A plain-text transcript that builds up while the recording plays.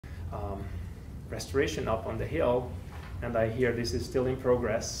restoration up on the hill, and I hear this is still in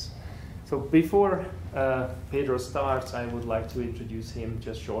progress. So before Pedro starts, I would like to introduce him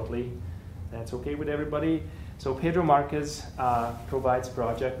just shortly. That's okay with everybody? So Pedro Marques provides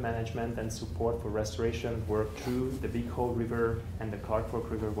project management and support for restoration work through the Big Hole River and the Clark Fork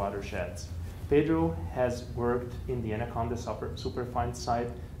River watersheds. Pedro has worked in the Anaconda Superfund site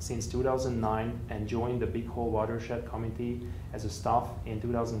since 2009 and joined the Big Hole Watershed Committee as a staff in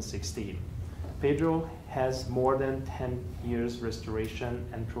 2016. Pedro has more than 10 years restoration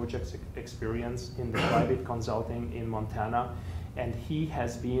and project experience in the private consulting in Montana, and he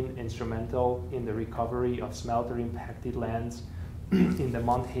has been instrumental in the recovery of smelter-impacted lands in the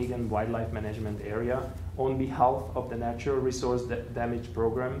Mount Haggin Wildlife Management Area on behalf of the Natural Resource Damage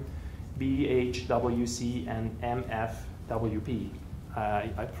Program, BHWC and MFWP.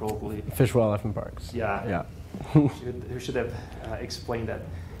 I probably... Fish, Wildlife, and Parks. Yeah. We should have explained that.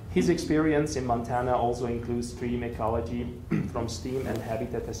 His experience in Montana also includes stream ecology, from stream and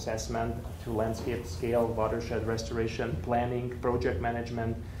habitat assessment to landscape scale, watershed restoration, planning, project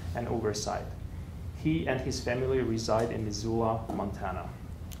management, and oversight. He and his family reside in Missoula, Montana.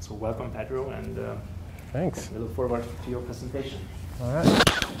 So welcome, Pedro, and thanks. We look forward to your presentation. All right.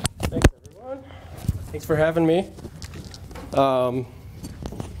 Thanks, everyone. Thanks for having me. I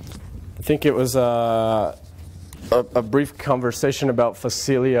think it was a brief conversation about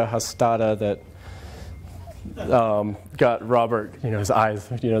Phacelia hastata that got Robert, his eyes,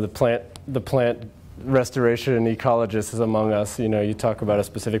 the plant restoration ecologist is among us. You talk about a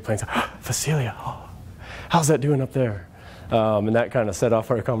specific plant, Phacelia, how's that doing up there? And that kind of set off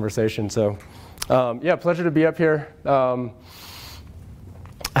our conversation. So, yeah, pleasure to be up here. How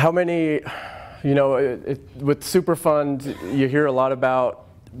many, with Superfund, you hear a lot about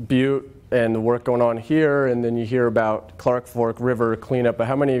Butte and the work going on here, and then you hear about Clark Fork River cleanup, but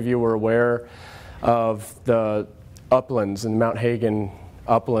how many of you were aware of the Uplands and Mount Haggin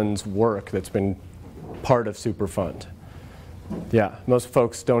Uplands work that's been part of Superfund? Yeah, most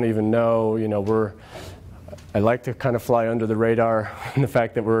folks don't even know, I like to kind of fly under the radar in the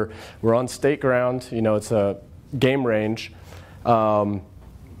fact that we're on state ground, it's a game range. So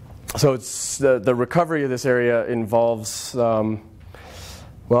it's the recovery of this area involves,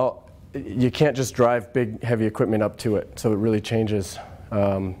 well, you can't just drive big, heavy equipment up to it, so it really changes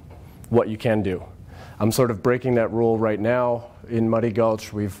what you can do. I'm sort of breaking that rule right now in Muddy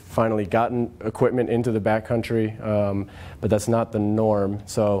Gulch. We've finally gotten equipment into the backcountry, but that's not the norm.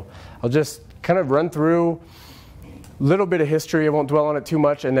 So I'll just kind of run through a little bit of history. I won't dwell on it too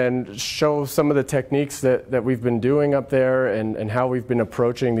much, and then show some of the techniques that we've been doing up there and how we've been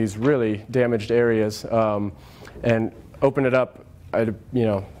approaching these really damaged areas, and open it up.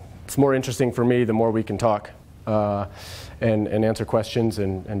 It's more interesting for me the more we can talk and answer questions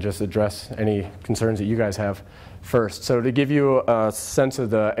and just address any concerns that you guys have first. So to give you a sense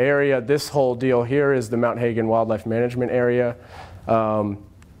of the area, this whole deal here is the Mount Haggin Wildlife Management Area.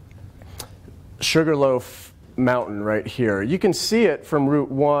 Sugarloaf Mountain right here. You can see it from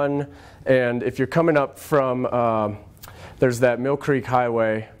Route 1, and if you're coming up from, there's that Mill Creek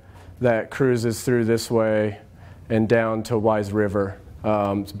Highway that cruises through this way and down to Wise River.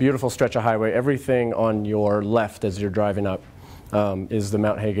 It's a beautiful stretch of highway. Everything on your left as you're driving up is the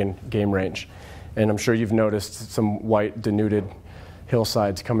Mount Haggin Game Range. And I'm sure you've noticed some white denuded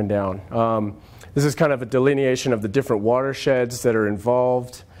hillsides coming down. This is kind of a delineation of the different watersheds that are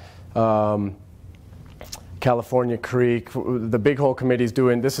involved. California Creek, the Big Hole Committee is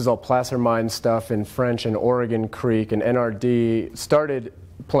doing, this is all placer mine stuff in French and Oregon Creek, and NRD started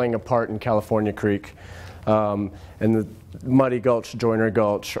playing a part in California Creek. And the Muddy Gulch, Joyner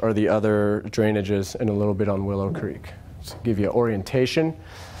Gulch are the other drainages, and a little bit on Willow Creek. So give you orientation.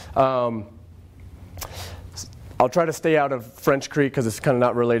 I'll try to stay out of French Creek because it's kind of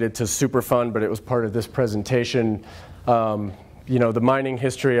not related to Superfund, but it was part of this presentation. The mining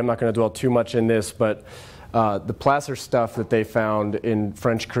history, I'm not going to dwell too much in this, but the placer stuff that they found in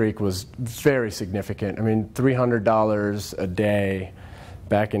French Creek was very significant. I mean, $300 a day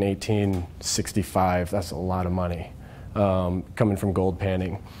back in 1865, that's a lot of money coming from gold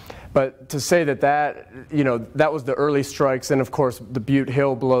panning. But to say that was the early strikes, and of course the Butte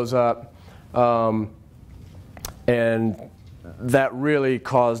Hill blows up, and that really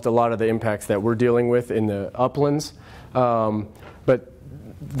caused a lot of the impacts that we're dealing with in the uplands. But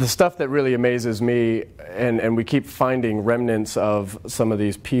the stuff that really amazes me, and we keep finding remnants of some of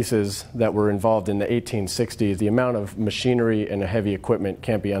these pieces that were involved in the 1860s, the amount of machinery and heavy equipment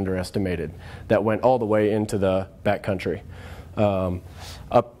can't be underestimated that went all the way into the backcountry.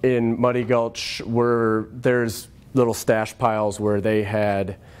 Up in Muddy Gulch, there's little stash piles where they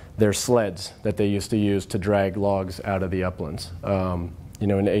had their sleds that they used to use to drag logs out of the uplands. In the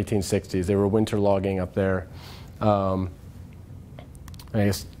 1860s, they were winter logging up there. I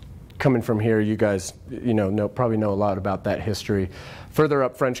guess coming from here, you guys, probably know a lot about that history. Further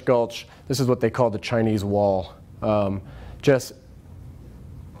up French Gulch, this is what they call the Chinese Wall. That's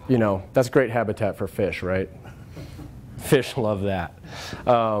great habitat for fish, right? Fish love that.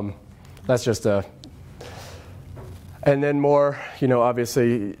 That's just a... And then more,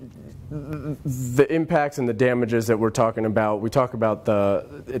 obviously, the impacts and the damages that we're talking about, we talk about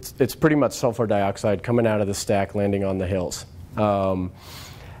it's pretty much sulfur dioxide coming out of the stack, landing on the hills.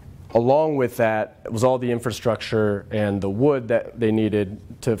 Along with that was all the infrastructure and the wood that they needed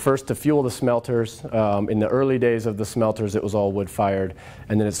to fuel the smelters. In the early days of the smelters, it was all wood fired,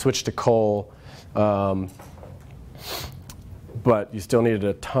 and then it switched to coal. But you still needed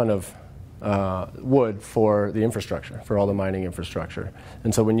a ton of wood for the infrastructure, for all the mining infrastructure.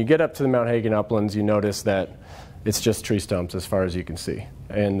 And so when you get up to the Mount Haggin uplands, you notice that it's just tree stumps as far as you can see,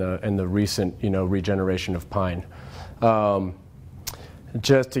 and the recent regeneration of pine.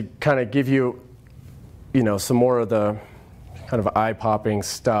 Just to kind of give you some more of the kind of eye-popping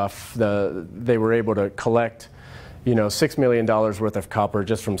stuff, they were able to collect $6 million worth of copper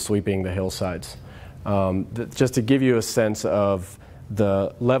just from sweeping the hillsides. Just to give you a sense of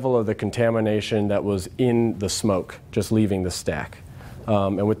the level of the contamination that was in the smoke, just leaving the stack.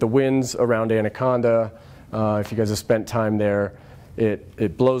 And with the winds around Anaconda, if you guys have spent time there,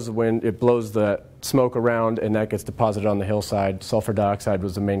 it blows the wind, it blows the smoke around, and that gets deposited on the hillside. Sulfur dioxide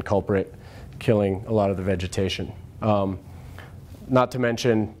was the main culprit, killing a lot of the vegetation. Not to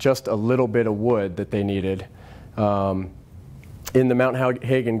mention just a little bit of wood that they needed. In the Mount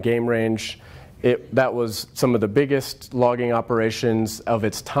Haggin game range, that was some of the biggest logging operations of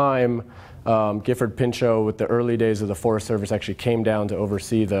its time. Gifford Pinchot, with the early days of the Forest Service, actually came down to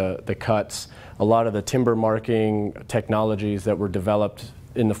oversee the cuts. A lot of the timber marking technologies that were developed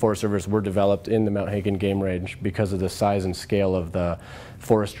in the Forest Service were developed in the Mount Haggin game range because of the size and scale of the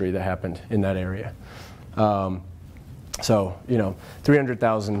forestry that happened in that area.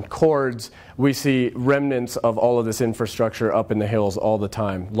 300,000 cords. We see remnants of all of this infrastructure up in the hills all the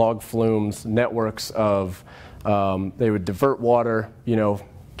time. Log flumes, networks of, they would divert water,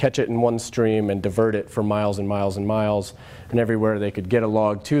 catch it in one stream and divert it for miles and miles and miles. And everywhere they could get a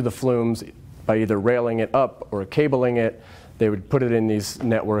log to the flumes by either railing it up or cabling it, they would put it in these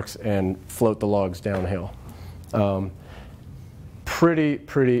networks and float the logs downhill.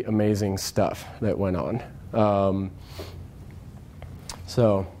 Pretty amazing stuff that went on.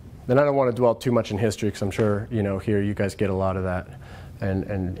 So then I don't want to dwell too much in history because I'm sure, here you guys get a lot of that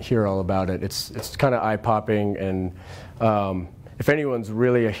and hear all about it. It's kind of eye-popping, and if anyone's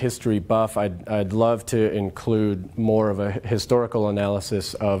really a history buff, I'd love to include more of a historical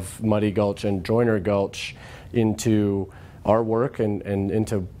analysis of Muddy Gulch and Joyner Gulch into our work and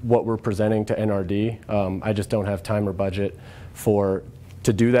into what we're presenting to NRD. I just don't have time or budget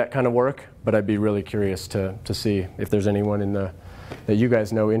to do that kind of work, but I'd be really curious to see if there's anyone that you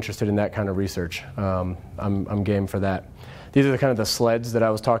guys know interested in that kind of research. I'm game for that. These are the kind of the sleds that I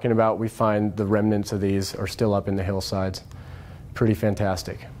was talking about. We find the remnants of these are still up in the hillsides. Pretty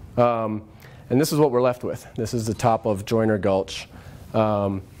fantastic. And this is what we're left with. This is the top of Joyner Gulch.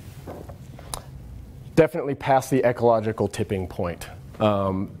 Definitely past the ecological tipping point.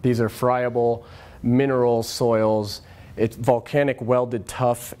 These are friable mineral soils. Volcanic welded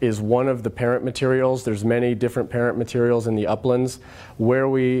tuff is one of the parent materials. There's many different parent materials in the uplands. Where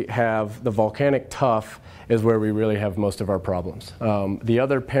we have the volcanic tuff is where we really have most of our problems. The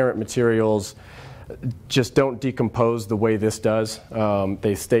other parent materials just don't decompose the way this does.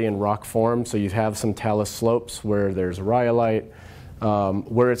 They stay in rock form, so you have some talus slopes where there's rhyolite.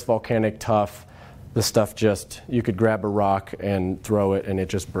 Where it's volcanic tuff, the stuff you could grab a rock and throw it and it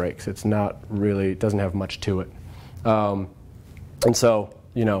just breaks. It's not really, it doesn't have much to it. And so,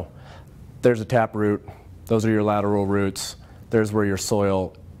 there's a tap root. Those are your lateral roots. There's where your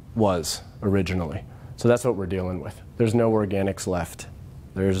soil was originally. So that's what we're dealing with. There's no organics left.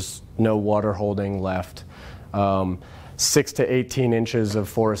 There's no water holding left. 6 to 18 inches of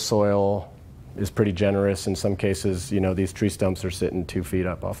forest soil is pretty generous. In some cases, these tree stumps are sitting 2 feet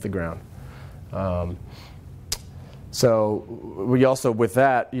up off the ground. So we also, with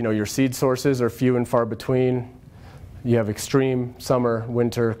that, your seed sources are few and far between. You have extreme summer,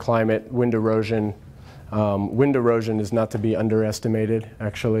 winter climate, wind erosion. Wind erosion is not to be underestimated,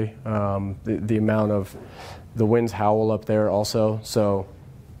 actually. The amount of the winds howl up there also. So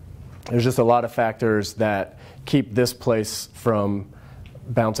there's just a lot of factors that keep this place from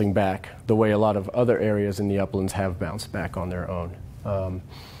bouncing back the way a lot of other areas in the uplands have bounced back on their own.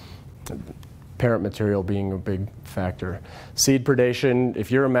 Parent material being a big factor. Seed predation,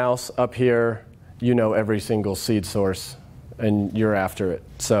 if you're a mouse up here, you know every single seed source and you're after it.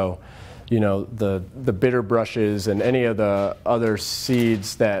 So, you know, the bitter brushes and any of the other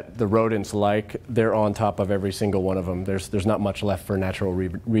seeds that the rodents like, they're on top of every single one of them. There's not much left for natural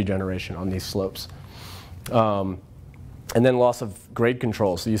regeneration on these slopes. And then loss of grade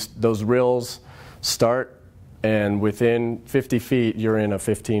control. So those rills start, and within 50 feet, you're in a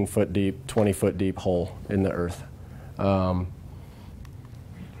 15-foot deep, 20-foot deep hole in the earth.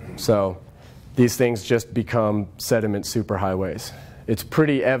 So these things just become sediment superhighways. It's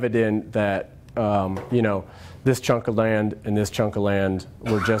pretty evident that, you know, this chunk of land and this chunk of land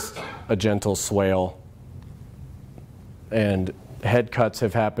were just a gentle swale. And head cuts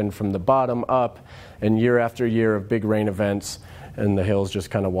have happened from the bottom up, and year after year of big rain events, and the hills just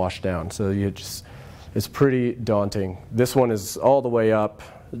kind of wash down. So it's pretty daunting. This one is all the way up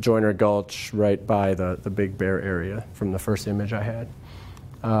Joyner Gulch, right by the Big Bear area from the first image I had.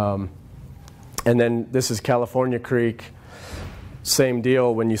 And then this is California Creek. Same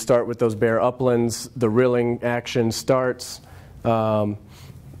deal. When you start with those bare uplands, the rilling action starts, the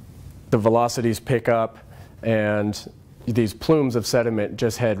velocities pick up, and these plumes of sediment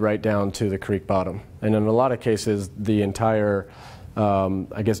just head right down to the creek bottom. And in a lot of cases, the entire,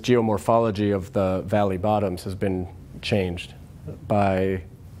 I guess, geomorphology of the valley bottoms has been changed by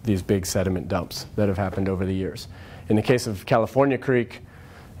these big sediment dumps that have happened over the years. In the case of California Creek,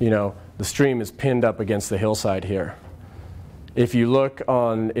 you know, the stream is pinned up against the hillside here. If you look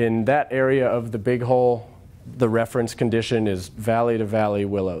in that area of the big hole, the reference condition is valley to valley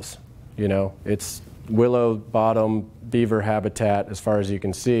willows. You know, it's willow bottom, beaver habitat as far as you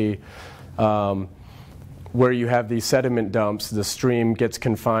can see. Where you have these sediment dumps, the stream gets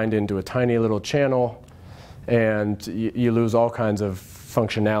confined into a tiny little channel, and you lose all kinds of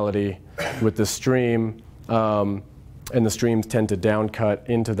functionality with the stream. And the streams tend to downcut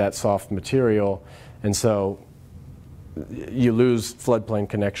into that soft material, and so you lose floodplain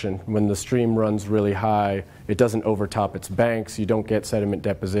connection. When the stream runs really high, it doesn't overtop its banks, you don't get sediment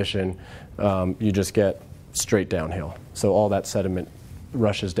deposition, you just get straight downhill. So all that sediment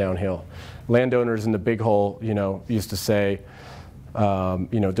rushes downhill. Landowners in the big hole, you know, used to say,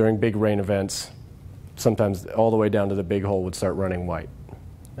 you know, during big rain events, sometimes all the way down to the big hole would start running white.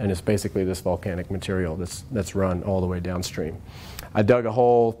 And it's basically this volcanic material that's run all the way downstream. I dug a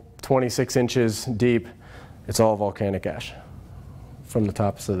hole 26 inches deep. It's all volcanic ash from the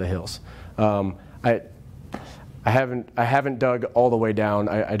tops of the hills. I haven't dug all the way down.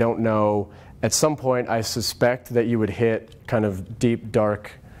 I don't know. At some point, I suspect that you would hit kind of deep,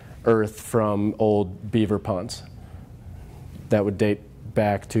 dark earth from old beaver ponds. That would date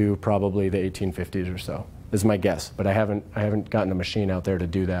back to probably the 1850s or so, is my guess. But I haven't gotten a machine out there to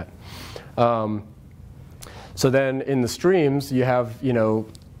do that. So then in the streams, you have, you know,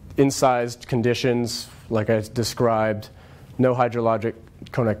 incised conditions, like I described, no hydrologic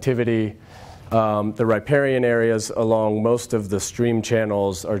connectivity. The riparian areas along most of the stream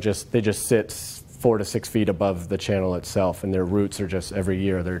channels are they just sit 4 to 6 feet above the channel itself, and their roots are just, every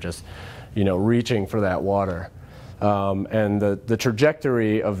year, they're just, you know, reaching for that water. And the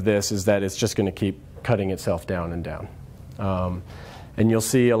trajectory of this is that it's just going to keep cutting itself down and down. And you'll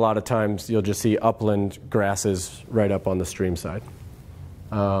see a lot of times, you'll just see upland grasses right up on the stream side.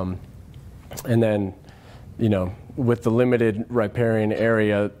 And then, you know, with the limited riparian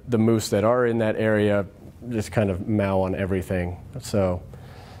area, the moose that are in that area just kind of mow on everything. So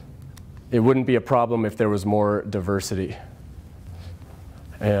it wouldn't be a problem if there was more diversity.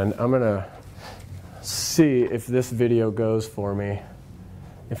 And I'm going to see if this video goes for me.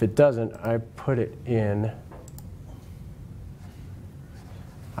 If it doesn't, I put it in.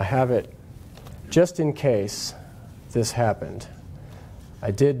 I have it just in case this happened.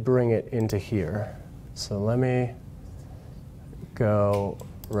 I did bring it into here. So let me go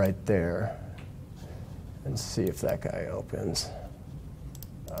right there and see if that guy opens.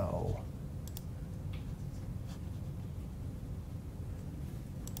 Oh.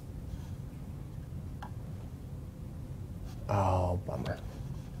 Oh, bummer.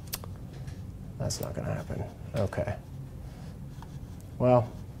 That's not going to happen. Okay. Well,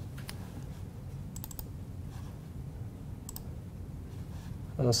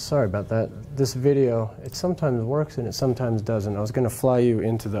 oh, sorry about that. This video, it sometimes works and it sometimes doesn't. I was going to fly you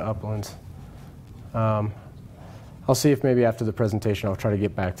into the uplands. I'll see if maybe after the presentation I'll try to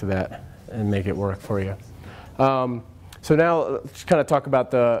get back to that and make it work for you. So now let's kind of talk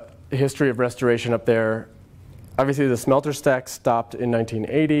about the history of restoration up there. Obviously the smelter stack stopped in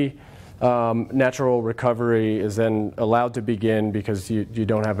 1980. Natural recovery is then allowed to begin because you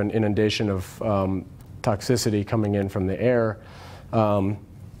don't have an inundation of toxicity coming in from the air.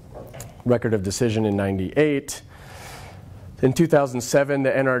 Record of decision in '98. In 2007, the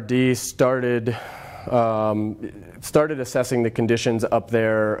NRD started assessing the conditions up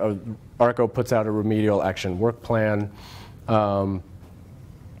there. ARCO puts out a remedial action work plan. And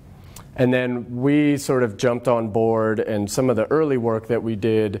then we sort of jumped on board, and some of the early work that we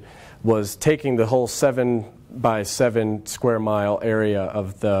did was taking the whole 7 by 7 square mile area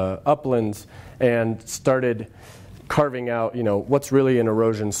of the uplands and started carving out, what's really an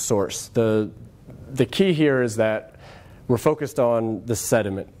erosion source. The key here is that we're focused on the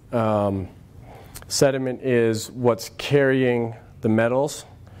sediment. Sediment is what's carrying the metals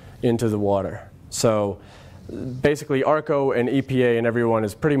into the water. So basically, ARCO and EPA and everyone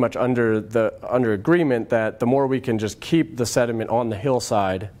is pretty much under agreement that the more we can just keep the sediment on the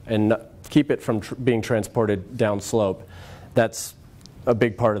hillside and keep it from being transported downslope, that's a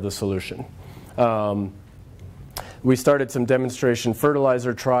big part of the solution. We started some demonstration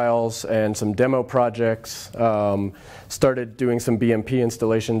fertilizer trials and some demo projects, started doing some BMP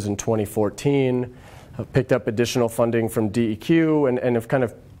installations in 2014, picked up additional funding from DEQ, and have kind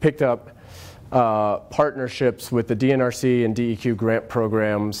of picked up partnerships with the DNRC and DEQ grant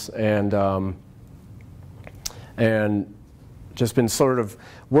programs, and just been sort of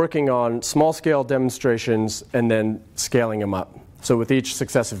working on small-scale demonstrations and then scaling them up. So with each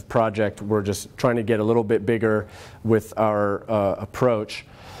successive project, we're just trying to get a little bit bigger with our approach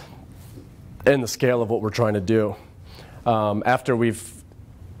and the scale of what we're trying to do. After we've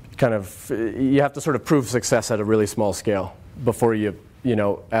you have to sort of prove success at a really small scale before you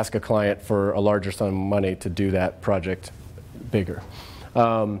ask a client for a larger sum of money to do that project bigger.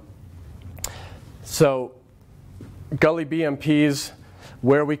 So gully BMPs,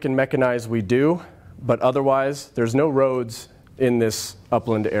 where we can mechanize, we do, but otherwise there's no roads in this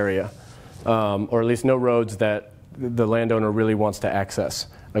upland area, or at least no roads that the landowner really wants to access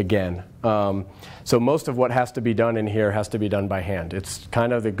again. So most of what has to be done in here has to be done by hand. It's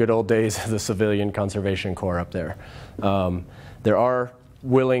kind of the good old days of the Civilian Conservation Corps up there. There are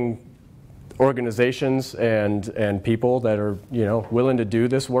willing organizations and people that are willing to do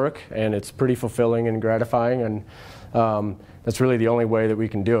this work, and it's pretty fulfilling and gratifying, and that's really the only way that we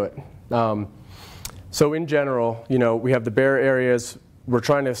can do it. So in general, we have the bare areas. We're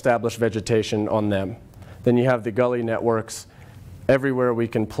trying to establish vegetation on them. Then you have the gully networks. Everywhere we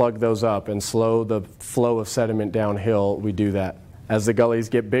can plug those up and slow the flow of sediment downhill, we do that. As the gullies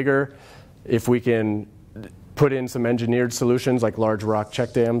get bigger, if we can put in some engineered solutions like large rock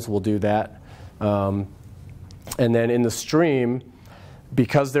check dams, we'll do that. And then in the stream,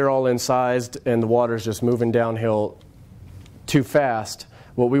 because they're all incised and the water's just moving downhill too fast,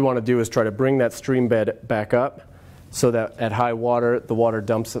 what we want to do is try to bring that stream bed back up so that at high water, the water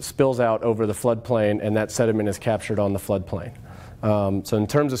spills out over the floodplain, and that sediment is captured on the floodplain. So in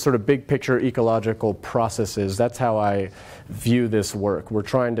terms of sort of big picture ecological processes, that's how I view this work. We're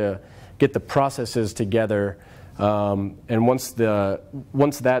trying to get the processes together, and once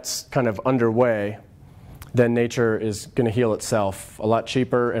that's kind of underway, then nature is going to heal itself a lot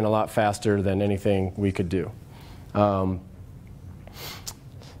cheaper and a lot faster than anything we could do.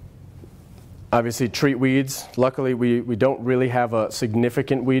 Obviously, treat weeds. Luckily, we don't really have a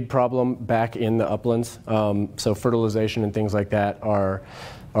significant weed problem back in the uplands. So fertilization and things like that are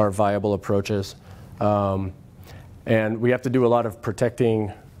viable approaches. And we have to do a lot of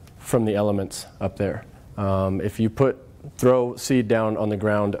protecting from the elements up there. If you throw seed down on the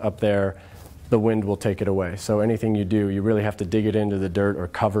ground up there, the wind will take it away. So anything you do, you really have to dig it into the dirt or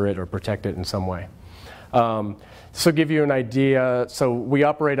cover it or protect it in some way. So give you an idea, so we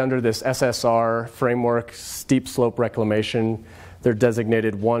operate under this SSR framework, steep slope reclamation. They're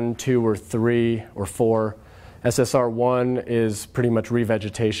designated 1, 2, or 3, or 4. SSR 1 is pretty much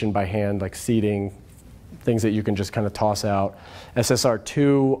revegetation by hand, like seeding, things that you can just kind of toss out. SSR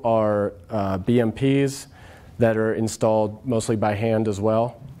 2 are BMPs that are installed mostly by hand as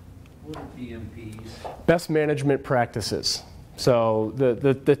well. What are BMPs? Best management practices. So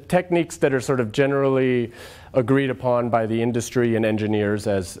the techniques that are sort of generally agreed upon by the industry and engineers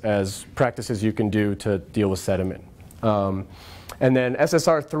as practices you can do to deal with sediment. And then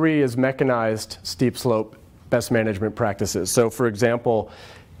SSR 3 is mechanized steep slope best management practices. So for example,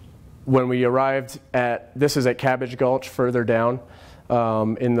 when we arrived this is at Cabbage Gulch further down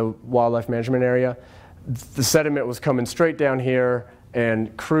in the wildlife management area, the sediment was coming straight down here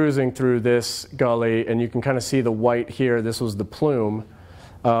and cruising through this gully, and you can kind of see the white here. This was the plume.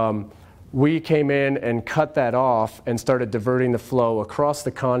 we came in and cut that off and started diverting the flow across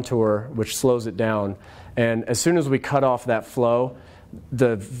the contour, which slows it down. And as soon as we cut off that flow,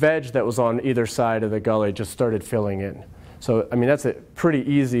 the veg that was on either side of the gully just started filling in. So, I mean, that's a pretty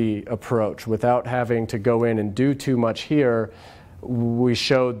easy approach. Without having to go in and do too much here, we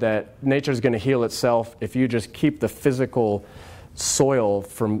showed that nature's going to heal itself if you just keep the physical soil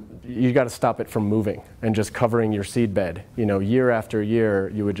from, you got to stop it from moving and just covering your seed bed. You know, year after year,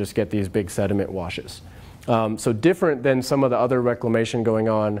 you would just get these big sediment washes. So different than some of the other reclamation going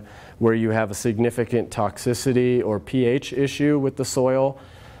on where you have a significant toxicity or pH issue with the soil.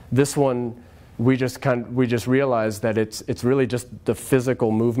 This one, we just realized that it's really just the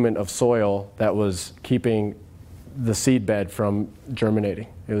physical movement of soil that was keeping the seed bed from germinating.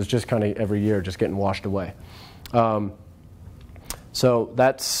 It was just kind of every year just getting washed away. So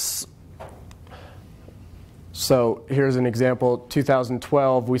here's an example.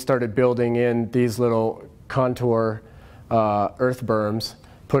 2012, we started building in these little contour earth berms,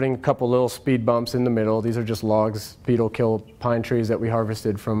 putting a couple little speed bumps in the middle. These are just logs, beetle kill pine trees that we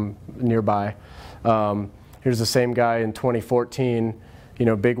harvested from nearby. Here's the same guy in 2014. You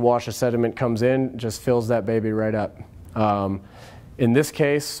know, big wash of sediment comes in, just fills that baby right up. In this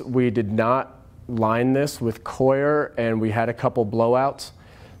case, we did not line this with coir, and we had a couple blowouts.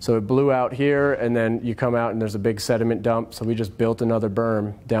 So it blew out here, and then you come out and there's a big sediment dump, so we just built another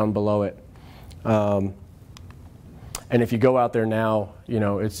berm down below it. And if you go out there now, you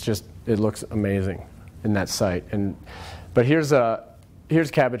know, it's just, it looks amazing in that site. But here's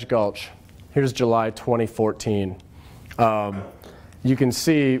Cabbage Gulch. Here's July 2014. You can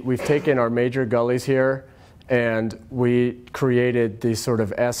see we've taken our major gullies here, and we created these sort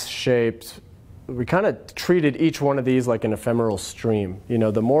of S-shaped, we kind of treated each one of these like an ephemeral stream. You know,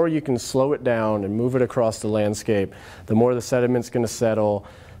 the more you can slow it down and move it across the landscape, the more the sediment's going to settle,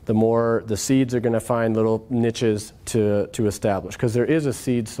 the more the seeds are going to find little niches to establish, because there is a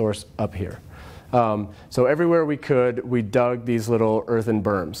seed source up here. So everywhere we could, we dug these little earthen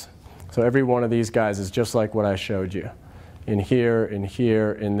berms. So every one of these guys is just like what I showed you. In here,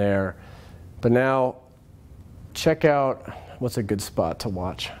 in there. But now, check out, what's a good spot to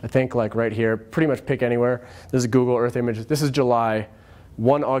watch? I think like right here, pretty much pick anywhere. This is Google Earth images. This is July,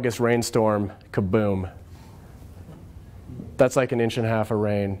 1 August rainstorm, kaboom. That's like 1.5 inches of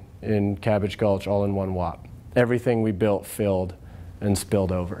rain in Cabbage Gulch all in one whop. Everything we built filled and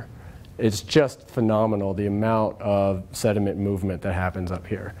spilled over. It's just phenomenal, the amount of sediment movement that happens up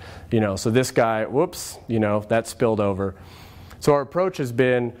here. You know, so this guy, whoops, you know, that spilled over. So our approach has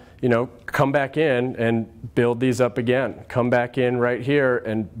been, you know, come back in and build these up again. Come back in right here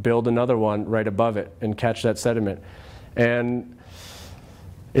and build another one right above it and catch that sediment. And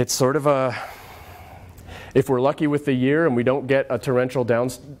it's sort of a, if we're lucky with the year and we don't get a torrential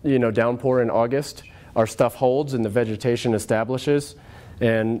downpour in August, our stuff holds and the vegetation establishes.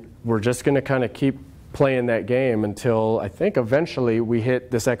 And we're just going to kind of keep playing that game until I think eventually we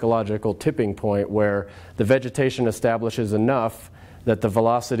hit this ecological tipping point where the vegetation establishes enough that the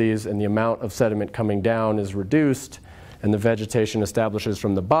velocities and the amount of sediment coming down is reduced, and the vegetation establishes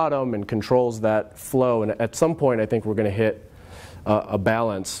from the bottom and controls that flow. And at some point, I think we're going to hit a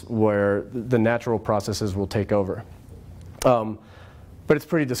balance where the natural processes will take over. But it's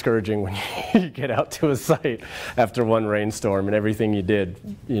pretty discouraging when you get out to a site after one rainstorm and everything you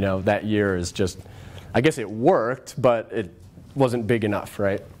did, you know, that year is just, I guess it worked, but it wasn't big enough,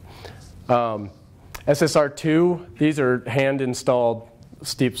 right? SSR2, these are hand-installed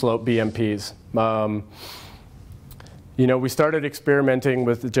steep slope BMPs. You know, we started experimenting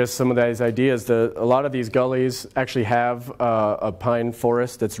with just some of these ideas. A lot of these gullies actually have a pine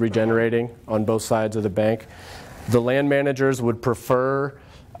forest that's regenerating on both sides of the bank. The land managers would prefer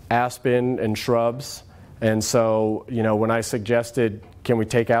aspen and shrubs, and so, you know, when I suggested, can we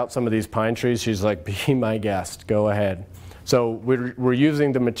take out some of these pine trees, she's like, be my guest, go ahead. So we're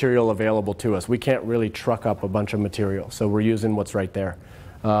using the material available to us. We can't really truck up a bunch of material, so we're using what's right there.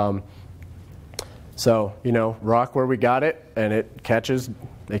 So, you know, rock where we got it, and it catches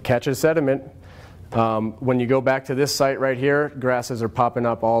sediment. When you go back to this site right here, grasses are popping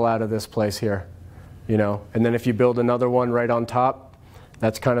up all out of this place here. You know, and then if you build another one right on top,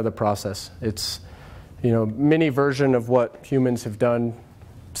 that's kind of the process. It's, you know, mini version of what humans have done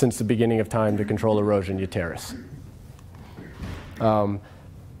since the beginning of time to control erosion. You terrace. Another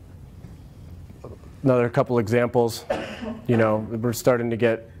couple examples. You know, we're starting to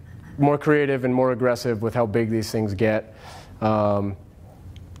get more creative and more aggressive with how big these things get. And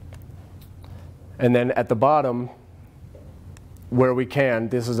then at the bottom, where we can,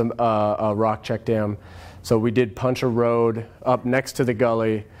 this is a rock check dam. So we did punch a road up next to the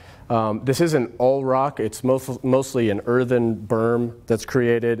gully This isn't all rock. It's mostly an earthen berm that's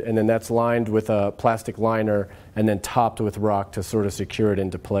created, and then that's lined with a plastic liner and then topped with rock to sort of secure it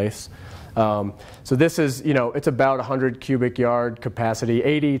into place. So this is, it's about 100 cubic yard capacity,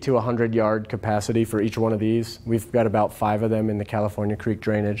 80 to 100 yard capacity for each one of these. We've got about 5 of them in the California Creek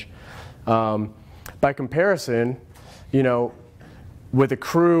drainage. By comparison, with a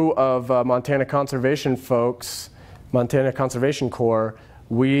crew of Montana Conservation folks, Montana Conservation Corps,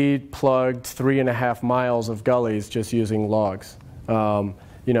 we plugged 3.5 miles of gullies just using logs. So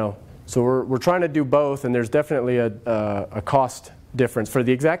we're trying to do both, and there's definitely a cost difference. For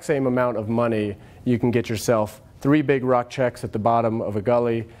the exact same amount of money, you can get yourself 3 big rock checks at the bottom of a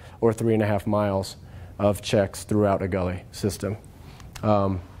gully, or 3.5 miles of checks throughout a gully system.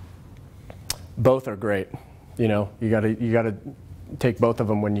 Both are great. You gotta take both of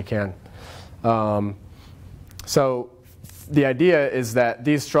them when you can. So the idea is that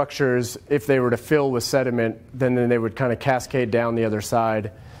these structures, if they were to fill with sediment, then they would kind of cascade down the other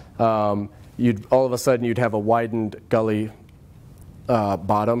side. All of a sudden you'd have a widened gully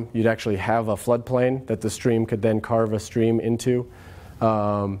bottom. You'd actually have a floodplain that the stream could then carve a stream into.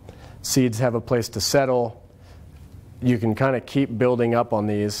 Seeds have a place to settle. You can kind of keep building up on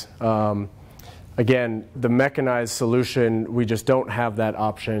these. Again, the mechanized solution, we just don't have that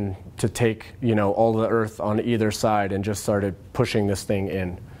option to take all the earth on either side and just started pushing this thing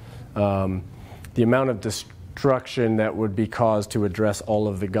in. The amount of destruction that would be caused to address all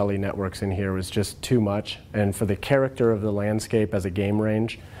of the gully networks in here was just too much. And for the character of the landscape as a game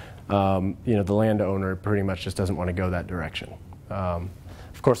range, the landowner pretty much just doesn't want to go that direction.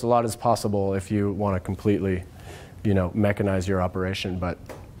 Of course, a lot is possible if you want to completely, mechanize your operation, but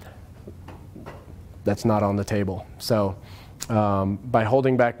that's not on the table. So by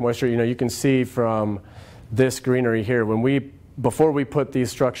holding back moisture, you can see from this greenery here, before we put these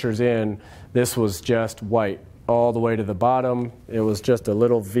structures in, this was just white all the way to the bottom. It was just a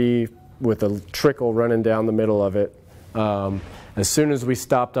little V with a trickle running down the middle of it. As soon as we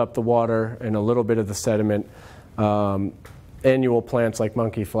stopped up the water and a little bit of the sediment, annual plants like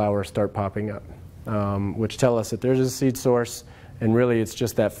monkey flowers start popping up, which tell us that there's a seed source. And really, it's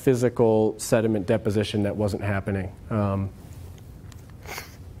just that physical sediment deposition that wasn't happening. And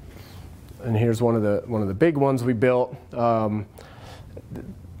here's one of the big ones we built.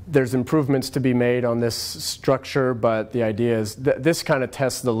 There's improvements to be made on this structure, but the idea is this kind of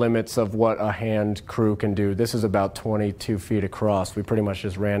tests the limits of what a hand crew can do. This is about 22 feet across. We pretty much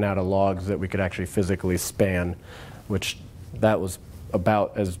just ran out of logs that we could actually physically span, which that was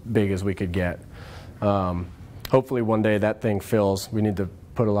about as big as we could get. Hopefully one day that thing fills. We need to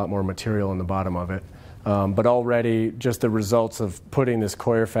put a lot more material in the bottom of it. But already just the results of putting this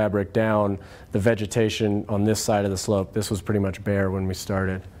coir fabric down, the vegetation on this side of the slope, this was pretty much bare when we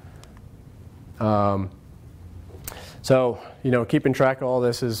started. So, keeping track of all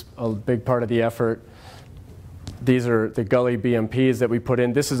this is a big part of the effort. These are the gully BMPs that we put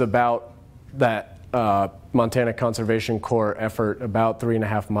in. This is about that Montana Conservation Corps effort, about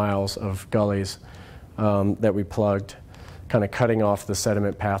 3.5 miles of gullies that we plugged, kind of cutting off the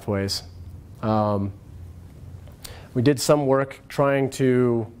sediment pathways. We did some work trying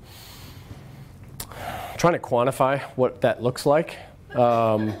to quantify what that looks like.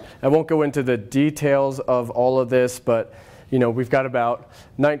 I won't go into the details of all of this, but we've got about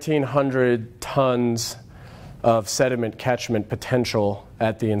 1,900 tons of sediment catchment potential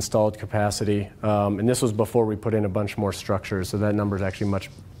at the installed capacity, and this was before we put in a bunch more structures, so that number is actually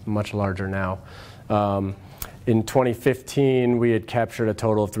much larger now. In 2015, we had captured a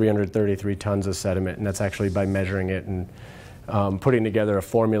total of 333 tons of sediment, and that's actually by measuring it and putting together a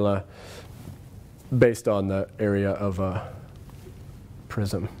formula based on the area of a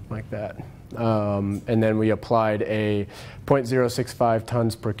prism like that. And then we applied a 0.065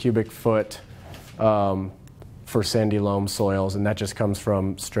 tons per cubic foot for sandy loam soils, and that just comes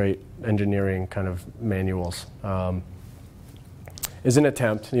from straight engineering kind of manuals. Is an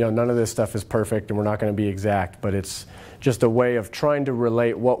attempt. None of this stuff is perfect, and we're not going to be exact, but it's just a way of trying to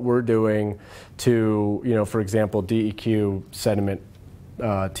relate what we're doing to, for example, DEQ sediment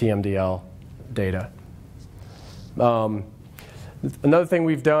TMDL data. Another thing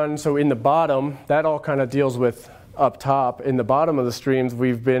we've done, so in the bottom, that all kind of deals with up top. In the bottom of the streams,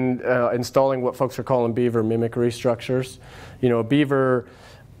 we've been installing what folks are calling beaver mimicry structures. A beaver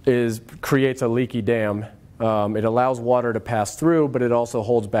creates a leaky dam. It allows water to pass through, but it also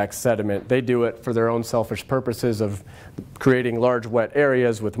holds back sediment. They do it for their own selfish purposes of creating large wet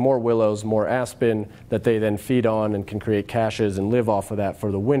areas with more willows, more aspen that they then feed on and can create caches and live off of that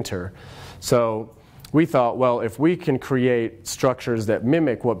for the winter. So we thought, well, if we can create structures that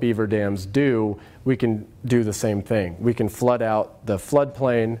mimic what beaver dams do, we can do the same thing. We can flood out the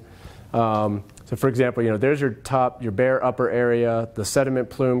floodplain. So for example, there's your bare upper area, the sediment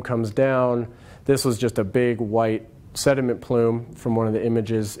plume comes down. This was just a big white sediment plume from one of the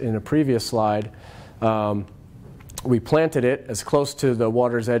images in a previous slide. We planted it as close to the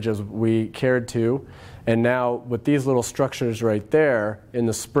water's edge as we cared to, and now with these little structures right there in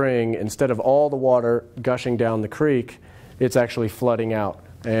the spring, instead of all the water gushing down the creek, it's actually flooding out.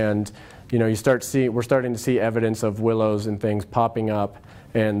 And we're starting to see evidence of willows and things popping up,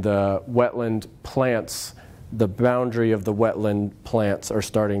 and the wetland plants, the boundary of the wetland plants are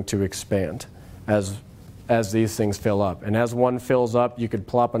starting to expand as these things fill up. And as one fills up, you could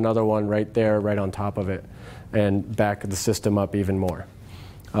plop another one right there, right on top of it, and back the system up even more.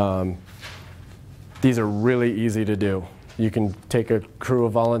 These are really easy to do. You can take a crew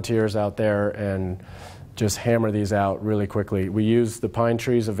of volunteers out there and just hammer these out really quickly. We use the pine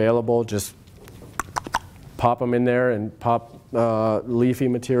trees available, just pop them in there and pop leafy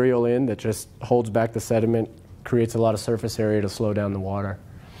material in that just holds back the sediment, creates a lot of surface area to slow down the water.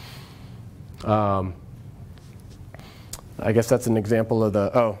 I guess that's an example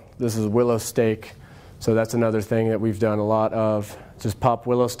of this is willow stake. So that's another thing that we've done a lot of. Just pop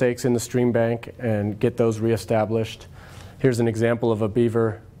willow stakes in the stream bank and get those reestablished. Here's an example of a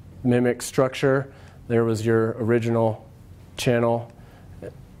beaver mimic structure. There was your original channel.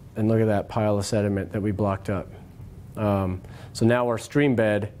 And look at that pile of sediment that we blocked up. So now our stream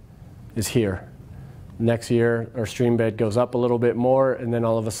bed is here. Next year, our stream bed goes up a little bit more, and then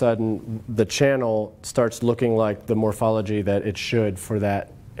all of a sudden, the channel starts looking like the morphology that it should for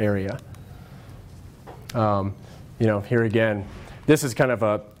that area. Here again, this is kind of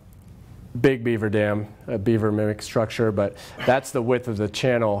a big beaver dam, a beaver mimic structure, but that's the width of the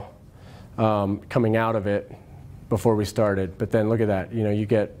channel coming out of it before we started. But then look at that, you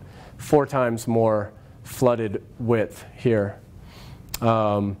get 4 times more flooded width here.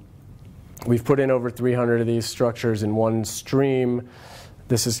 We've put in over 300 of these structures in one stream.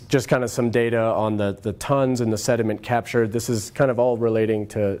 This is just kind of some data on the tons and the sediment captured. This is kind of all relating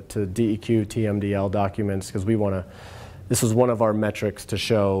to DEQ, TMDL documents, because this was one of our metrics to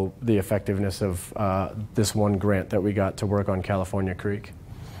show the effectiveness of this one grant that we got to work on California Creek.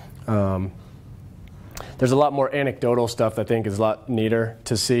 There's a lot more anecdotal stuff I think is a lot neater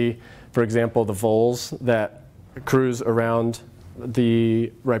to see. For example, the voles that cruise around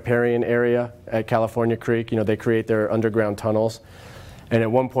the riparian area at California Creek, they create their underground tunnels. And at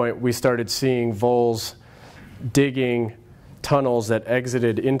one point we started seeing voles digging tunnels that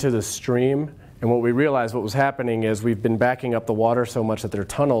exited into the stream. And what we realized what was happening is we've been backing up the water so much that their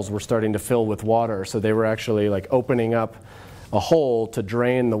tunnels were starting to fill with water. So they were actually like opening up a hole to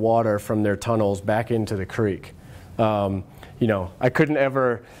drain the water from their tunnels back into the creek. I couldn't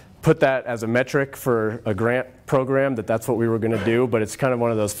ever put that as a metric for a grant program that's what we were going to do, but it's kind of one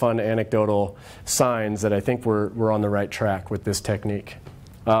of those fun anecdotal signs that I think we're on the right track with this technique.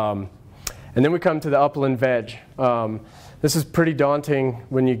 And then we come to the upland veg. This is pretty daunting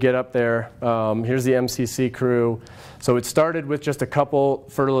when you get up there. Here's the MCC crew. So it started with just a couple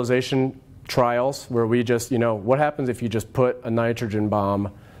fertilization trials where we just, what happens if you just put a nitrogen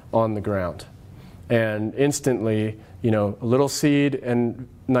bomb on the ground? And instantly, a little seed and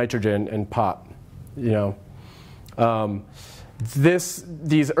nitrogen and pop.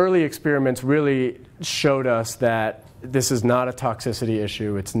 These early experiments really showed us that this is not a toxicity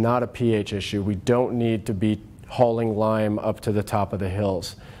issue. It's not a pH issue. We don't need to be hauling lime up to the top of the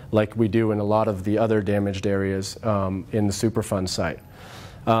hills like we do in a lot of the other damaged areas in the Superfund site.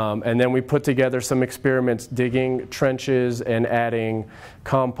 And then we put together some experiments digging trenches and adding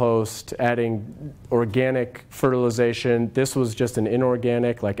compost, adding organic fertilization. This was just an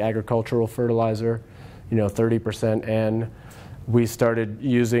inorganic, like agricultural fertilizer, 30% N. We started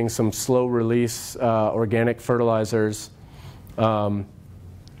using some slow release organic fertilizers.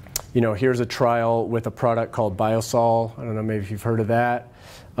 Here's a trial with a product called Biosol. I don't know, maybe if you've heard of that.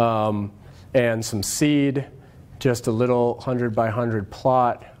 And some seed. Just a little 100 by 100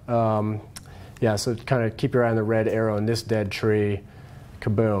 plot. So kind of keep your eye on the red arrow in this dead tree.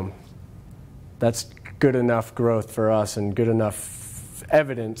 Kaboom. That's good enough growth for us and good enough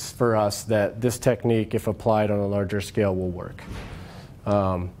evidence for us that this technique, if applied on a larger scale, will work.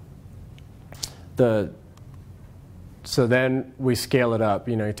 So then we scale it up.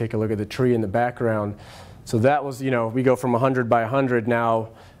 You take a look at the tree in the background. So that was, we go from 100 by 100 now.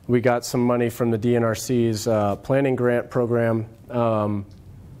 We got some money from the DNRC's planning grant program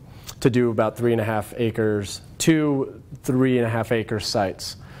to do about 3.5 acres, 2 3.5 acre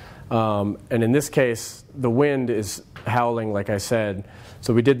sites. And in this case, the wind is howling, like I said.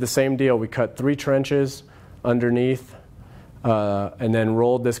 So we did the same deal. We cut 3 trenches underneath and then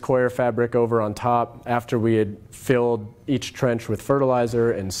rolled this coir fabric over on top after we had filled each trench with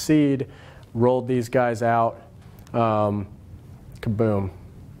fertilizer and seed, rolled these guys out. Kaboom.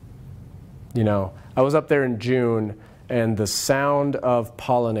 You know, I was up there in June, and the sound of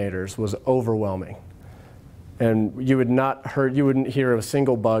pollinators was overwhelming. And you wouldn't hear a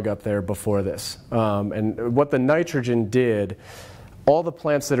single bug up there before this. And what the nitrogen did, all the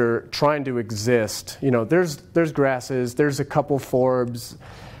plants that are trying to exist, you know, there's grasses, there's a couple forbs.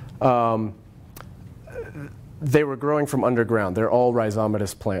 They were growing from underground. They're all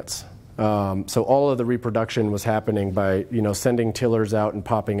rhizomatous plants. So all of the reproduction was happening by, you know, sending tillers out and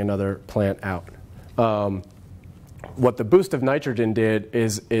popping another plant out. What the boost of nitrogen did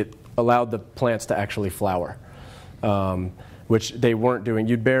is it allowed the plants to actually flower, which they weren't doing.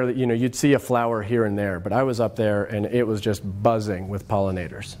 You'd barely, you know, you'd see a flower here and there, but I was up there and it was just buzzing with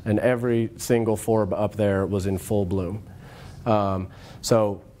pollinators, and every single forb up there was in full bloom.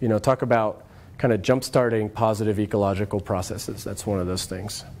 So, you know, talk about kind of jump-starting positive ecological processes. That's one of those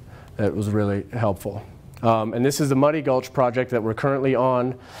things that was really helpful. And this is the Muddy Gulch project that we're currently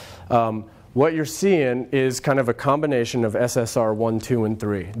on. What you're seeing is kind of a combination of SSR 1, 2, and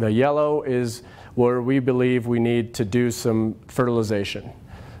 3. The yellow is where we believe we need to do some fertilization.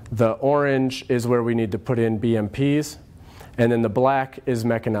 The orange is where we need to put in BMPs. And then the black is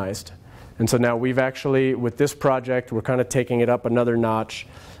mechanized. And so now we've actually, with this project, we're kind of taking it up another notch.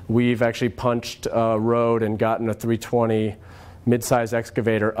 We've actually punched a road and gotten a 320 mid-size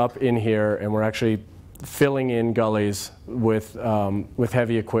excavator up in here, and we're actually filling in gullies with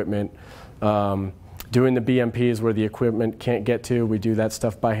heavy equipment. Doing the BMPs where the equipment can't get to, we do that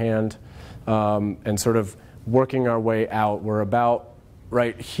stuff by hand, and sort of working our way out. We're about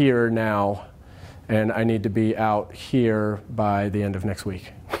right here now, and I need to be out here by the end of next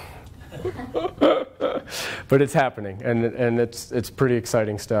week. But it's happening, and it's pretty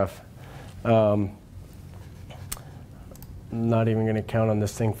exciting stuff. Not even going to count on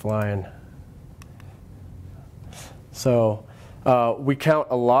this thing flying. So we count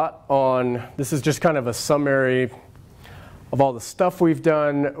a lot on, this is just kind of a summary of all the stuff we've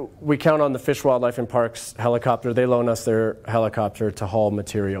done. We count on the Fish, Wildlife, and Parks helicopter. They loan us their helicopter to haul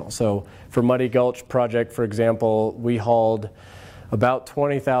material. So for Muddy Gulch project, for example, we hauled about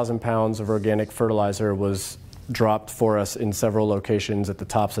 20,000 pounds of organic fertilizer was dropped for us in several locations at the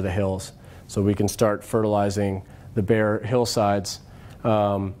tops of the hills. So we can start fertilizing the bare hillsides.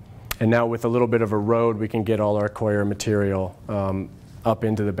 And now with a little bit of a road, we can get all our coir material up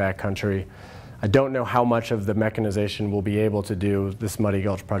into the backcountry. I don't know how much of the mechanization we'll be able to do. This Muddy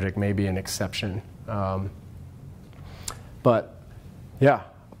Gulch project may be an exception. But yeah,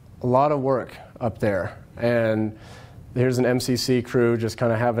 a lot of work up there. And here's an MCC crew just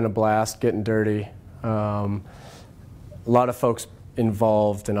kind of having a blast, getting dirty. A lot of folks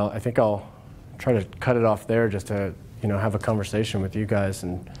involved, and I think I'll try to cut it off there just to, you know, have a conversation with you guys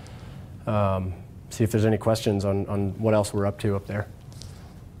and see if there's any questions on what else we're up to up there.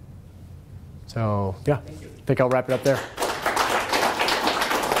 So yeah, I think I'll wrap it up there.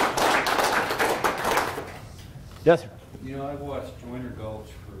 Yes, sir. You know, I've watched Joyner Gulch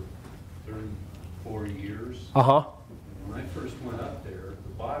for 34 years. Uh-huh. When I first went up there,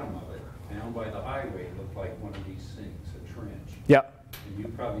 the bottom of it, down by the highway, looked like one of these things, a trench. Yeah. And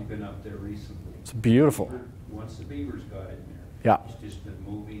you've probably been up there recently. It's beautiful. Once the beavers got in there, yeah, it's just been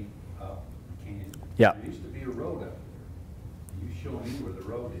moving up the canyon. Yeah. There used to be a road up there. You show me where the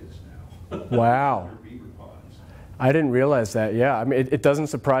road is now. Wow. Beaver ponds. I didn't realize that. Yeah, I mean, it doesn't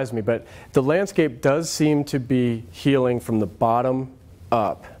surprise me, but the landscape does seem to be healing from the bottom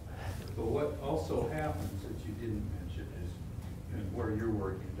up. But what also happens that you didn't mention is, and where you're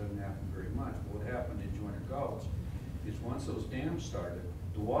working, it doesn't happen very much. What happened in Joyner Gulch is once those dams started,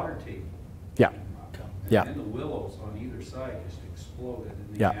 the water table Yeah. came up. And Yeah. then the willows on either side just exploded,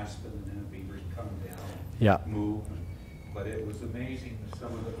 and the Yeah. aspen, and then the beavers come down, Yeah. move. But it was amazing,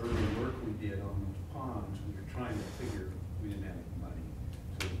 some of the early work we did on those ponds. We were trying to figure, we didn't have any money,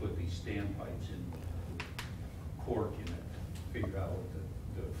 so we put these standpipes in, with cork in it, to figure out what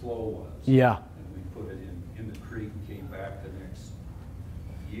the flow was. Yeah. And we put it in the creek and came back the next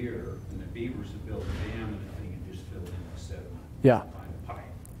year, and the beavers had built a dam and the thing had just filled in with sediment. Yeah. Find a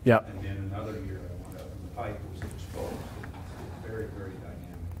pipe. Yeah. And then another year I went up and the pipe was exposed. And it's very, very dynamic.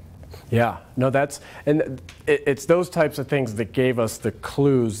 Yeah, no, it's those types of things that gave us the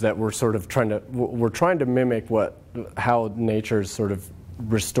clues that we're sort of trying to mimic how nature's sort of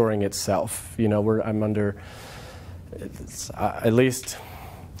restoring itself. You know, I'm under, at least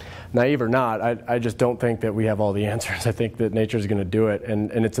naive or not, I just don't think that we have all the answers. I think that nature's going to do it.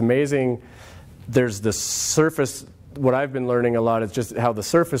 And it's amazing. There's the surface. What I've been learning a lot is just how the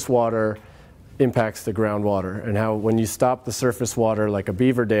surface water impacts the groundwater, and how when you stop the surface water, like a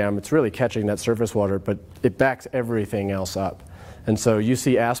beaver dam, it's really catching that surface water, but it backs everything else up. And so you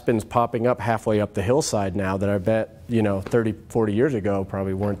see aspens popping up halfway up the hillside now that I bet, 30, 40 years ago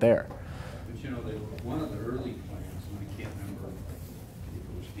probably weren't there. But one of the early plans, and I can't remember if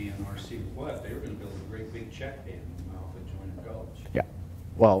it was DNRC or what, they were going to build a great big check dam in the mouth of Joyner Gulch. Yeah.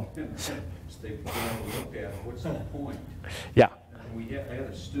 Well. So they looked at what's the point. Yeah. And I had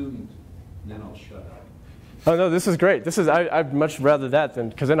a student, and then I'll shut up. Oh no, this is great. This is I'd much rather that than,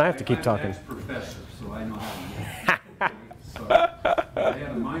 because then I have to keep talking. I'm an ex-professor, so I know how to do it. So I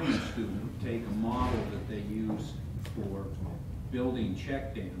had a mining student take a model that they use for building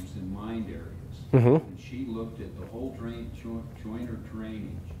check dams in mined areas. Mm-hmm. And she looked at the whole Joyner drainage,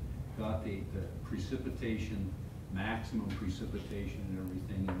 got the precipitation, maximum precipitation and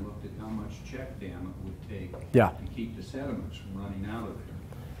everything, and looked at how much check dam it would take to keep the sediments from running out of there.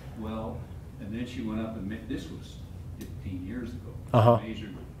 Well, and then she went up and this was 15 years ago.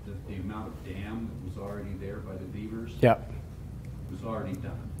 Measured the amount of dam that was already there by the beavers. Yeah. Was already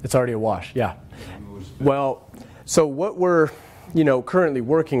done. It's already a wash, yeah. Well, so what we're, currently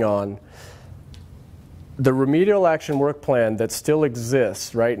working on, the remedial action work plan that still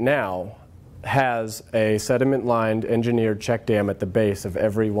exists right now has a sediment-lined engineered check dam at the base of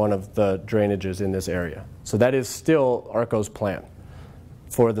every one of the drainages in this area. So that is still ARCO's plan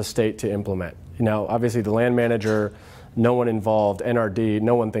for the state to implement. Now, obviously the land manager, no one involved, NRD,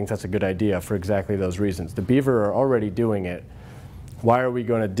 no one thinks that's a good idea for exactly those reasons. The beaver are already doing it. Why are we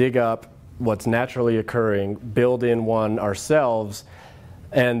going to dig up what's naturally occurring, build in one ourselves?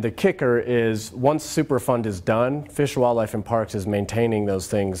 And the kicker is, once Superfund is done, Fish, Wildlife, and Parks is maintaining those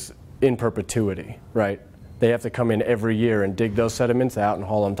things in perpetuity, right? They have to come in every year and dig those sediments out and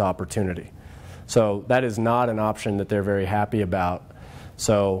haul them to Opportunity. So that is not an option that they're very happy about.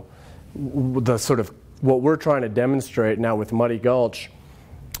 So the sort of what we're trying to demonstrate now with Muddy Gulch,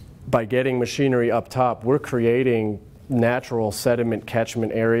 by getting machinery up top, we're creating natural sediment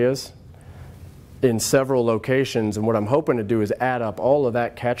catchment areas in several locations, and what I'm hoping to do is add up all of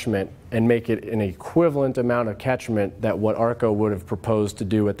that catchment and make it an equivalent amount of catchment that what ARCO would have proposed to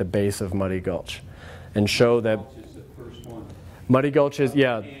do at the base of Muddy Gulch, and show that Muddy Gulch is,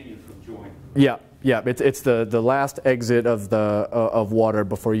 it's the last exit of water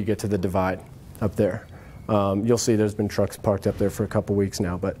before you get to the divide up there. You'll see there's been trucks parked up there for a couple weeks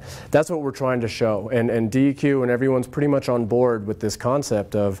now, but that's what we're trying to show. And DEQ and everyone's pretty much on board with this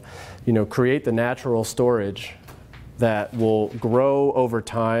concept of, create the natural storage that will grow over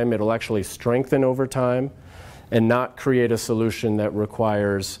time. It'll actually strengthen over time, and not create a solution that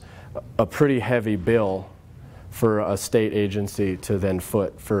requires a pretty heavy bill for a state agency to then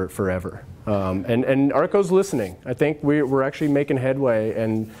foot for forever. And ARCO's listening. I think we're actually making headway,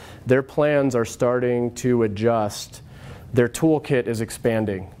 and their plans are starting to adjust. Their toolkit is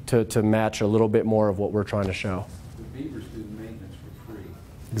expanding to match a little bit more of what we're trying to show. The beavers do maintenance for free.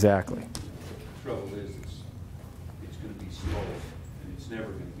 Exactly. The trouble is it's going to be slow, and it's never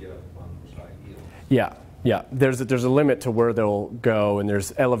going to get up on those high yields. Yeah. There's a limit to where they'll go, and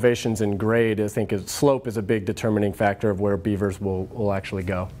there's elevations and grade. I think slope is a big determining factor of where beavers will actually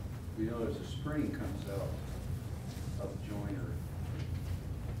go. There's a spring comes out of Joyner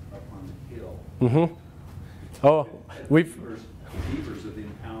up on the hill. Mm-hmm. Oh, beavers have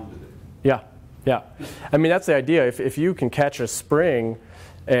impounded it. Yeah. I mean, that's the idea. If you can catch a spring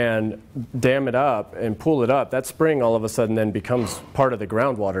and dam it up and pull it up, that spring all of a sudden then becomes part of the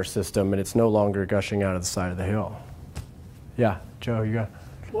groundwater system, and it's no longer gushing out of the side of the hill. Yeah, Joe, you got it.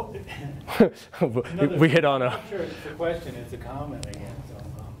 Well, we hit on a... I'm not sure it's a question, it's a comment again.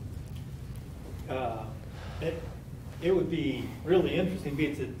 It would be really interesting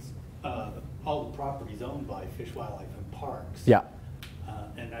because it's all the properties owned by Fish, Wildlife, and Parks. Yeah.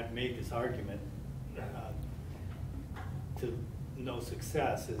 And I've made this argument to no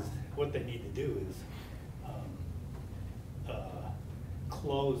success is what they need to do is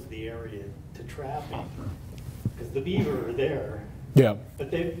close the area to traffic, because the beaver are there. Yeah. But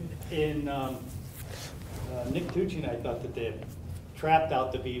they've, in Nick Tucci and I thought that they've trapped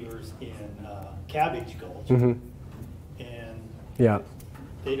out the beavers in Cabbage Gulch, and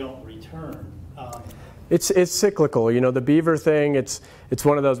they don't return. It's cyclical, the beaver thing. It's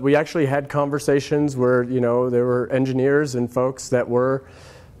one of those. We actually had conversations where there were engineers and folks that were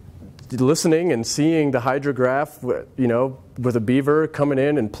listening and seeing the hydrograph, you know, with a beaver coming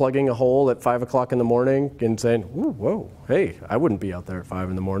in and plugging a hole at 5 o'clock in the morning and saying, "Ooh, whoa, hey, I wouldn't be out there at 5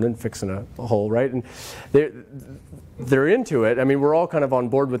 in the morning fixing a hole," right? And they're into it. I mean, we're all kind of on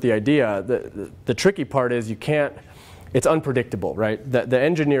board with the idea. The tricky part is it's unpredictable, right? The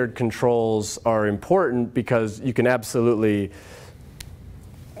engineered controls are important because you can absolutely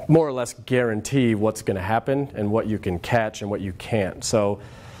more or less guarantee what's going to happen and what you can catch and what you can't. So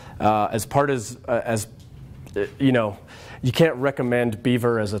as you know, you can't recommend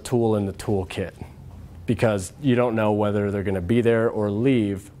beaver as a tool in the toolkit because you don't know whether they're going to be there or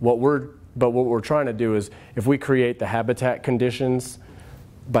leave. But what we're trying to do is, if we create the habitat conditions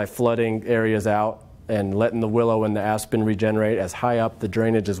by flooding areas out and letting the willow and the aspen regenerate as high up the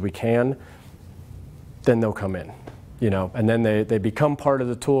drainage as we can, then they'll come in, you know, and then they become part of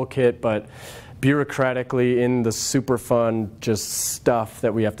the toolkit. But bureaucratically, in the super fun just stuff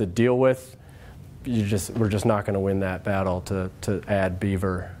that we have to deal with, we're just not going to win that battle to add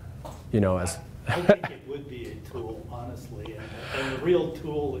beaver, you know, as. I think it would be a tool, honestly, and the real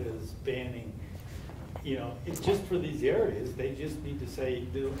tool is banning. You know, it's just for these areas. They just need to say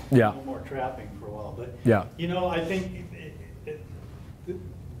no more trapping for a while. But you know, I think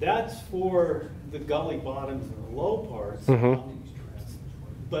that's for the gully bottoms and the low parts. Mm-hmm.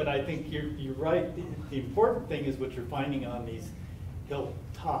 But I think you're right. The important thing is what you're finding on these hill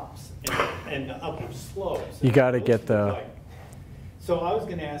tops and the upper slopes. You got to get the. So I was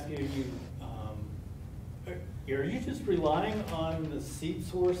going to ask you. Are you just relying on the seed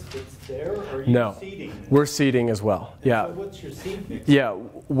source that's there, or are you seeding? We're seeding as well. Yeah. So what's your seed mix? Yeah,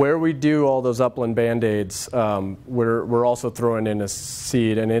 where we do all those upland band-aids, we're also throwing in a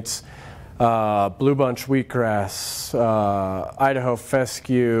seed, and it's blue bunch wheatgrass, Idaho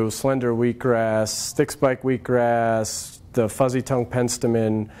fescue, slender wheatgrass, stick spike wheatgrass, the fuzzy tongue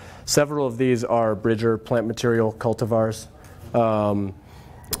penstemon. Several of these are Bridger plant material cultivars,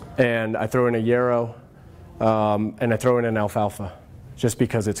 and I throw in a yarrow. And I throw in an alfalfa, just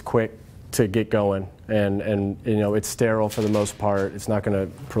because it's quick to get going, and you know, it's sterile for the most part. It's not going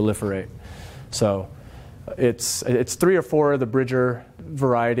to proliferate. So it's 3 or 4 of the Bridger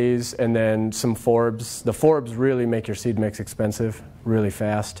varieties, and then some Forbes. The Forbes really make your seed mix expensive really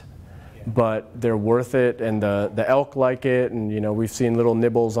fast, but they're worth it, and the elk like it, and you know, we've seen little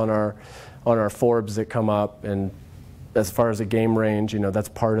nibbles on our Forbes that come up, and as far as the game range, you know, that's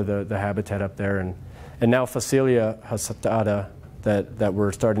part of the habitat up there. And now Phacelia hasatata that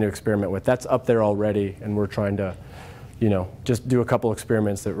we're starting to experiment with, that's up there already, and we're trying to, you know, just do a couple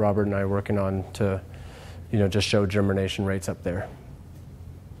experiments that Robert and I are working on to, you know, just show germination rates up there.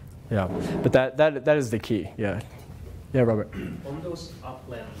 Yeah, but that is the key. Yeah, Robert. On those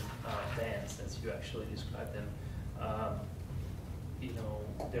upland bands, as you actually described them, you know,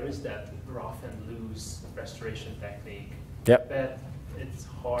 there is that rough and loose restoration technique. Yep. But it's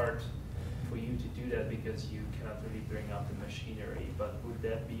hard for you to do that because you cannot really bring out the machinery. But would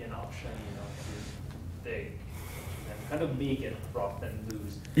that be an option, you know, to dig and kind of make it rough and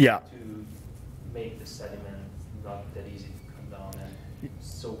loose? Yeah. To make the sediment not that easy to come down and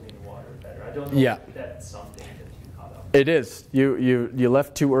soak in water better. I don't know if that's something that you thought of. It is. You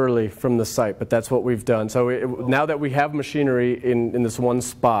left too early from the site, but that's what we've done. So now that we have machinery in this one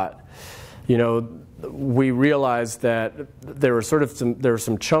spot, you know, we realized that there were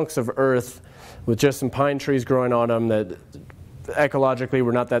some chunks of earth with just some pine trees growing on them that ecologically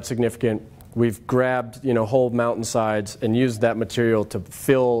were not that significant. We've grabbed, you know, whole mountainsides and used that material to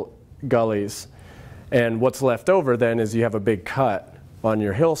fill gullies. And what's left over then is you have a big cut on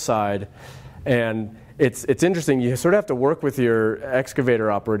your hillside. And it's interesting. You sort of have to work with your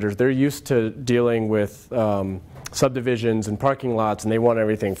excavator operators. They're used to dealing with subdivisions and parking lots, and they want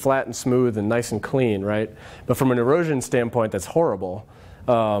everything flat and smooth and nice and clean, right? But from an erosion standpoint, that's horrible,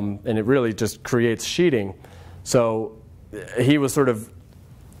 and it really just creates sheeting. So he was sort of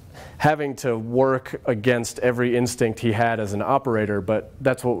having to work against every instinct he had as an operator, but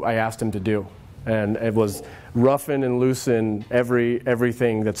that's what I asked him to do. And it was roughen and loosen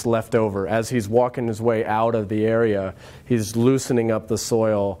everything that's left over. As he's walking his way out of the area, he's loosening up the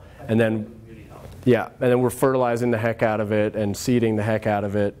soil, and then we're fertilizing the heck out of it and seeding the heck out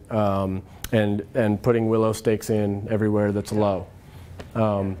of it, and putting willow stakes in everywhere that's low.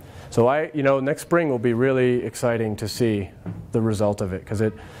 So next spring will be really exciting to see the result of it, because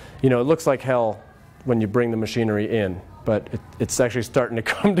it looks like hell when you bring the machinery in, but it's actually starting to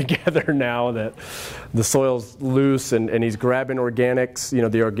come together now that the soil's loose, and he's grabbing organics,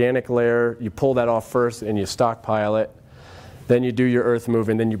 the organic layer. You pull that off first and you stockpile it. Then you do your earth move,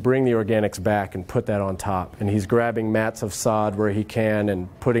 and then you bring the organics back and put that on top. And he's grabbing mats of sod where he can and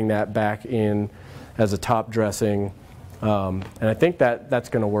putting that back in as a top dressing. And I think that's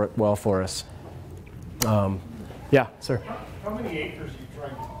going to work well for us. Yeah, sir. How many acres are you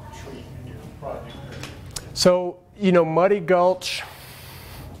trying to treat in your project? So, you know, Muddy Gulch,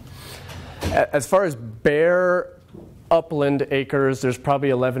 as far as bare upland acres, there's probably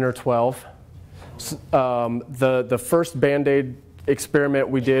 11 or 12. The first Band-Aid experiment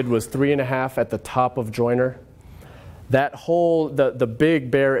we did was 3.5 at the top of Joyner. That whole, the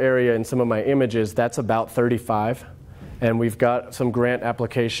big bare area in some of my images, that's about 35. And we've got some grant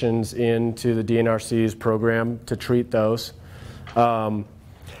applications into the DNRC's program to treat those.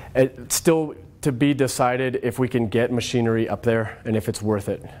 It's still to be decided if we can get machinery up there and if it's worth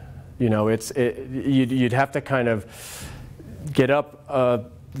it. You know, you'd have to kind of get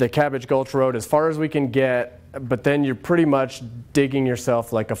up the Cabbage Gulch Road as far as we can get, but then you're pretty much digging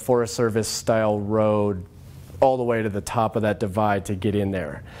yourself like a Forest Service style road all the way to the top of that divide to get in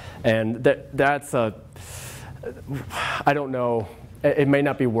there. And that's I don't know, it may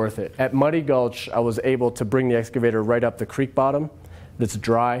not be worth it. At Muddy Gulch, I was able to bring the excavator right up the creek bottom that's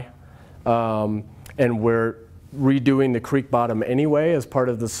dry, and we're redoing the creek bottom anyway as part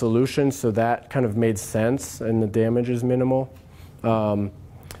of the solution, so that kind of made sense and the damage is minimal.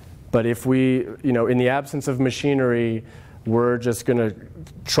 But if we, you know, in the absence of machinery, we're just going to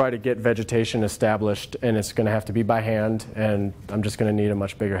try to get vegetation established, and it's going to have to be by hand, and I'm just going to need a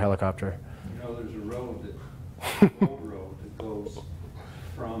much bigger helicopter. You know, there's a road old road that goes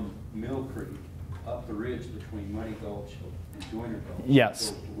from Mill Creek up the ridge between Muddy Gulch and Joyner Gulch.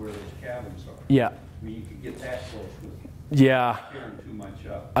 Yes. To where those cabins are. Yeah. I mean, you could get that close with yeah. tearing too much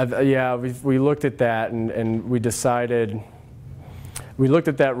up. Yeah, we looked at that and we decided, we looked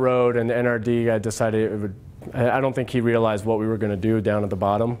at that road and the NRD guy decided it would, I don't think he realized what we were going to do down at the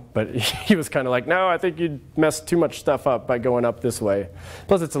bottom, but he was kind of like, no, I think you'd mess too much stuff up by going up this way.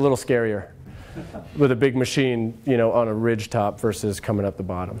 Plus it's a little scarier with a big machine, you know, on a ridge top versus coming up the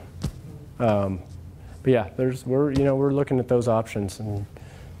bottom. But yeah, we're looking at those options. And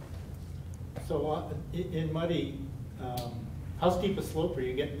so in Muddy, how steep a slope are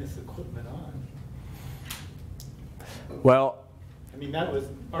you getting this equipment on? Well, I mean, that was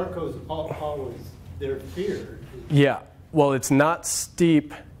Arco's always their fear. Yeah, well, it's not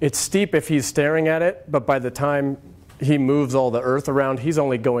steep. It's steep if he's staring at it, but by the time he moves all the earth around, he's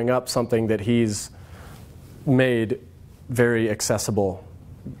only going up something that he's made very accessible.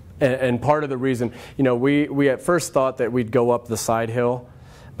 And part of the reason, you know, we at first thought that we'd go up the side hill,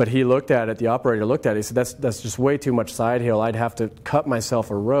 but he looked at it, the operator looked at it, he said, that's just way too much side hill. I'd have to cut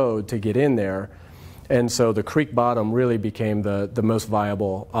myself a road to get in there. And so the creek bottom really became the most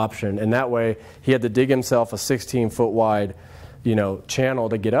viable option. And that way, he had to dig himself a 16-foot wide, you know, channel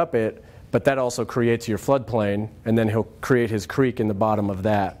to get up it, but that also creates your floodplain, and then he'll create his creek in the bottom of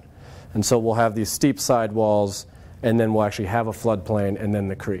that. And so we'll have these steep side walls, and then we'll actually have a floodplain and then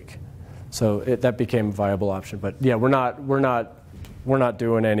the creek. So that became a viable option. But yeah, we're not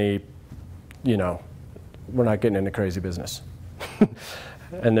doing any, you know, we're not getting into crazy business.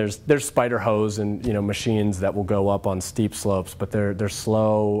 And there's spider hose and, you know, machines that will go up on steep slopes, but they're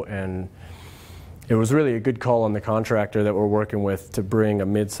slow, and it was really a good call on the contractor that we're working with to bring a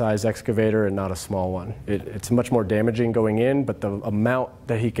mid-size excavator and not a small one. It's much more damaging going in, but the amount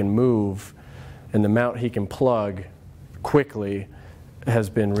that he can move and the amount he can plug quickly has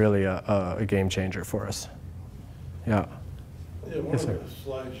been really a game changer for us. Yeah. Yeah, one Yes, of sir. the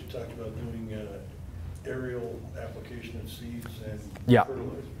slides you talked about doing aerial application of seeds and Yeah.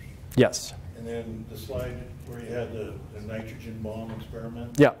 fertilizers. Yes. And then the slide where you had the nitrogen bomb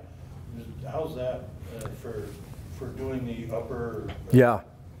experiment. Yeah. How's that for doing the upper Yeah.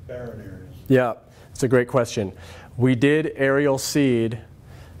 barren areas? Yeah, it's a great question. We did aerial seed,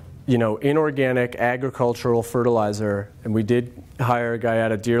 you know, inorganic agricultural fertilizer, and we did hire a guy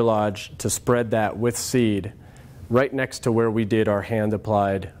out of Deer Lodge to spread that with seed right next to where we did our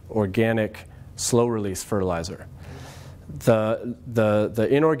hand-applied organic slow-release fertilizer. The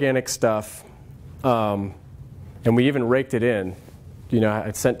inorganic stuff, and we even raked it in. You know,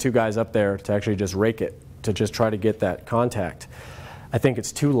 I sent 2 guys up there to actually just rake it, to just try to get that contact. I think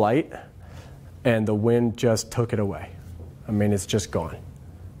it's too light, and the wind just took it away. I mean, it's just gone.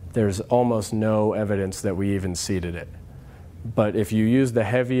 There's almost no evidence that we even seeded it. But if you use the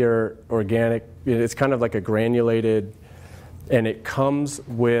heavier organic, it's kind of like a granulated, and it comes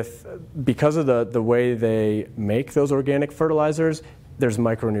with, because of the way they make those organic fertilizers, there's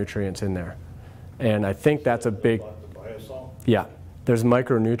micronutrients in there. And I think that's a big, The biosol? yeah, there's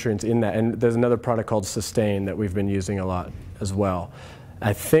micronutrients in that. And there's another product called Sustain that we've been using a lot. as well.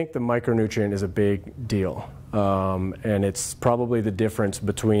 I think the micronutrient is a big deal, and it's probably the difference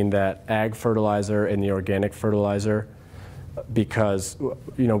between that ag fertilizer and the organic fertilizer, because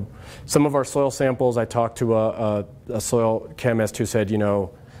some of our soil samples, I talked to a soil chemist who said, you're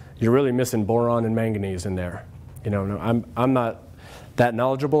really missing boron and manganese in there. I'm not that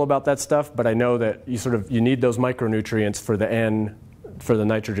knowledgeable about that stuff, but I know that you need those micronutrients for the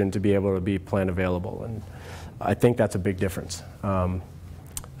nitrogen to be able to be plant available, and I think that's a big difference.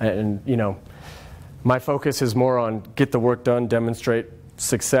 And my focus is more on get the work done, demonstrate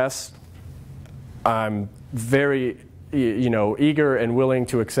success. I'm very eager and willing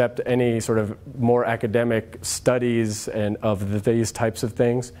to accept any sort of more academic studies and of these types of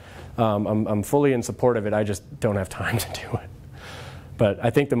things. I'm fully in support of it. I just don't have time to do it. But I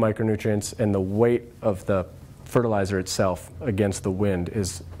think the micronutrients and the weight of the fertilizer itself against the wind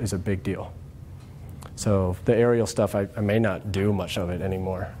is a big deal. So the aerial stuff, I may not do much of it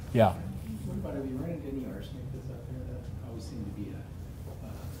anymore. Yeah. What about, have you run into any arsenic that's out there? That always seemed to be a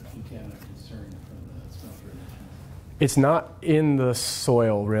contaminant concern from the smelter emissions. It's not in the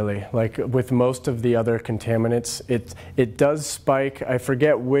soil, really. Like with most of the other contaminants, it does spike. I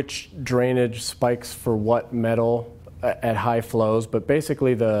forget which drainage spikes for what metal at high flows, but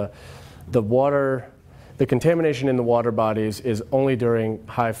basically the contamination in the water bodies is only during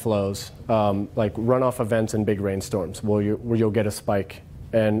high flows, like runoff events and big rainstorms, where you'll get a spike.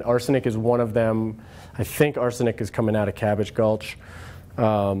 And arsenic is one of them. I think arsenic is coming out of Cabbage Gulch.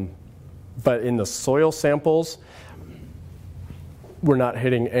 But in the soil samples, we're not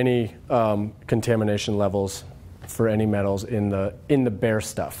hitting any contamination levels for any metals in the bare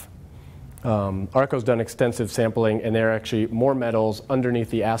stuff. ARCO's done extensive sampling, and there are actually more metals underneath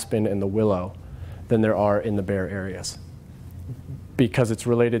the aspen and the willow than there are in the bare areas, because it's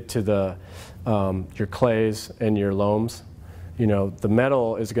related to your clays and your loams. The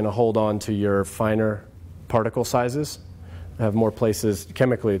metal is going to hold on to your finer particle sizes, have more places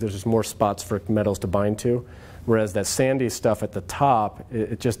chemically. There's just more spots for metals to bind to, whereas that sandy stuff at the top,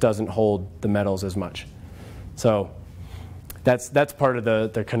 it just doesn't hold the metals as much. So that's part of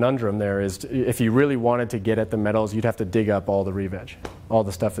the conundrum there, is if you really wanted to get at the metals, you'd have to dig up all the re-veg, all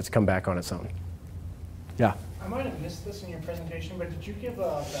the stuff that's come back on its own. Yeah. I might have missed this in your presentation, but did you give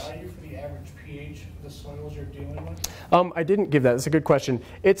a value for the average pH of the soils you're dealing with? I didn't give that. That's a good question.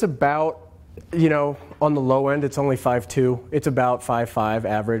 It's about, on the low end, it's only 5.2. It's about 5.5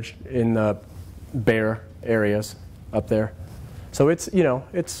 average in the bare areas up there. So it's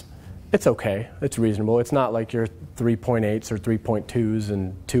okay. It's reasonable. It's not like your 3.8s or 3.2s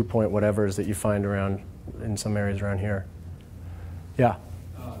and 2 point whatevers that you find around in some areas around here. Yeah.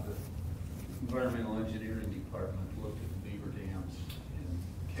 The environmental engineering department looked at the beaver dams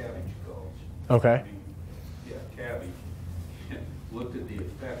in Cabbage Gulch. Okay. Cabbage. Looked at the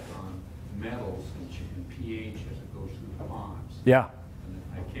effect on metals and pH as it goes through the ponds. Yeah. And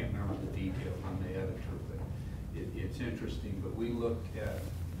I can't remember the details on the editor, but it's interesting. But we looked at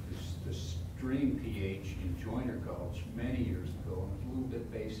the stream pH in Joyner Gulch many years ago, and it was a little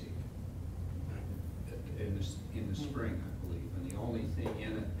bit basic in the spring, I believe. And the only thing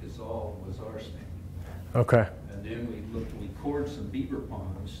in it dissolved was arsenic. Okay. And then we cored some beaver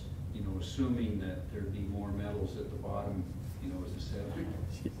ponds, assuming that there'd be more metals at the bottom, as a sediment.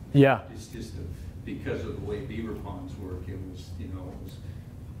 Yeah. It's just because of the way beaver ponds work, it was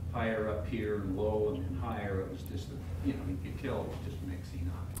higher up here and low, and then higher. It was just, you could tell it was just mixing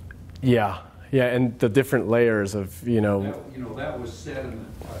up. Yeah. Yeah, and the different layers of, That was sediment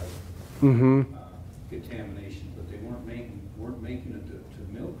type contamination, but they weren't making it to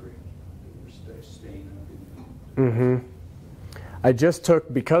mill creek. They were staying up in I just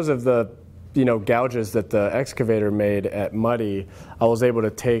took, because of the gouges that the excavator made at Muddy, I was able to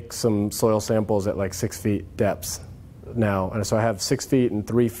take some soil samples at like 6 feet depths now. And so I have 6 feet and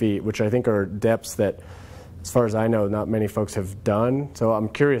 3 feet, which I think are depths that, as far as I know, not many folks have done. So I'm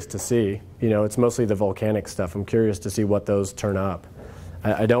curious to see. It's mostly the volcanic stuff. I'm curious to see what those turn up.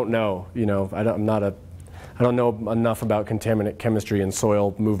 I don't know. I don't know enough about contaminant chemistry and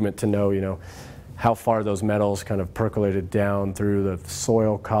soil movement to know, how far those metals kind of percolated down through the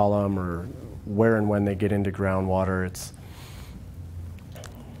soil column, or where and when they get into groundwater. It's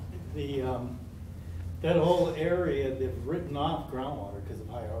that whole area, they've written off groundwater because of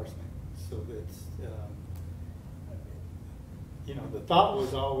high arsenic. So it's the thought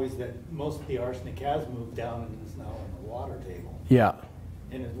was always that most of the arsenic has moved down and is now in the water table. Yeah.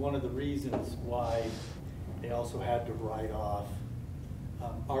 And it's one of the reasons why they also had to write off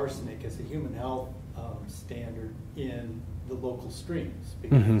arsenic as a human health standard in the local streams,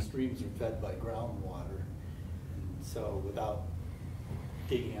 because the streams are fed by groundwater. And So without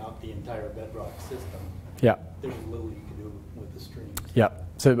digging out the entire bedrock system, Yeah. there's little you can do with the streams. Yeah.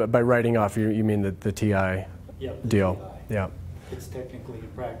 So by writing off, you mean the TI Yep, the deal? TI. Yeah. It's technically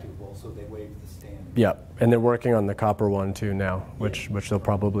impracticable, so they waived the standard. Yeah. And they're working on the copper one too now, which they'll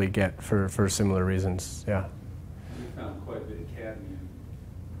probably get for similar reasons. Yeah. We found quite a bit of cadmium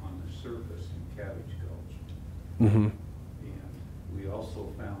on the surface in Cabbage Gulch. Mm-hmm. And we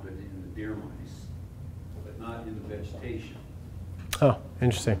also found it in the deer mice, but not in the vegetation. Oh,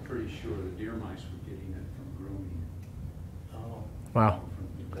 interesting. I'm pretty sure the deer mice were getting it from grooming. Oh. Wow. From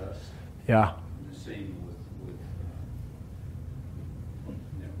the dust. Yeah. And the same with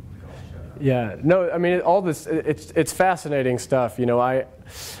no, shut up. Yeah. No, I mean, all this, it's fascinating stuff. You know,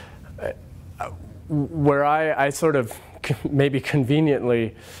 where I sort of maybe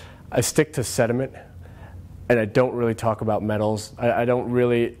conveniently, I stick to sediment and I don't really talk about metals. I don't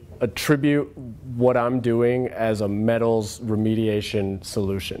really attribute what I'm doing as a metals remediation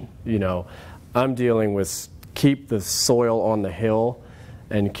solution. You know, I'm dealing with keep the soil on the hill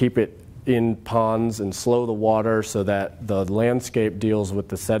and keep it in ponds and slow the water so that the landscape deals with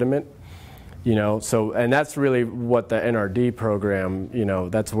the sediment. You know, so, and that's really what the NRD program, you know,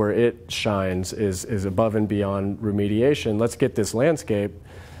 that's where it shines, is above and beyond remediation. Let's get this landscape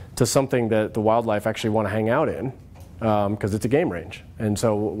to something that the wildlife actually want to hang out in, because it's a game range. And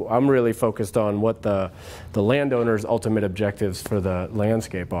so I'm really focused on what the landowner's ultimate objectives for the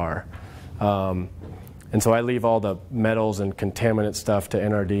landscape are. And so I leave all the metals and contaminant stuff to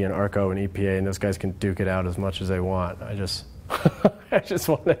NRD and ARCO and EPA, and those guys can duke it out as much as they want. I just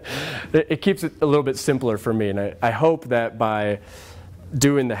want to, it keeps it a little bit simpler for me. And I hope that by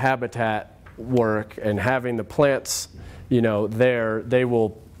doing the habitat work and having the plants, you know, there, they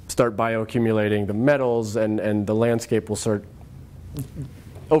will start bioaccumulating the metals, and the landscape will start,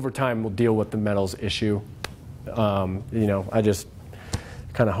 over time, will deal with the metals issue. You know, I just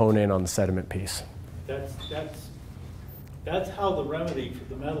kind of hone in on the sediment piece. That's how the remedy for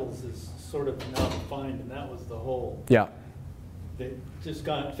the metals is sort of now defined, and that was the whole. Yeah. They just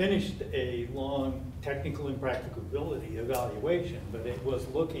finished a long technical impracticability evaluation, but it was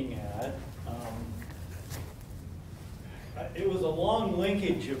looking at, it was a long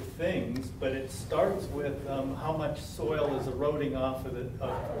linkage of things, but it starts with how much soil is eroding off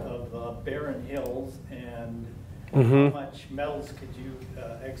of barren hills, and how much metals could you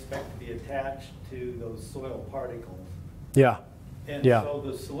expect to be attached to those soil particles. Yeah. And yeah. so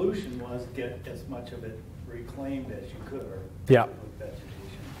the solution was get as much of it reclaimed as you could, or yeah. with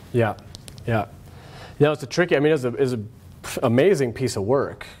vegetation. Yeah, yeah. You know, it's a tricky, I mean, it's an amazing piece of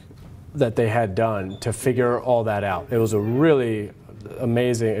work that they had done to figure all that out. It was a really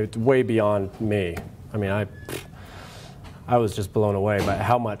amazing, it's way beyond me. I mean, I was just blown away by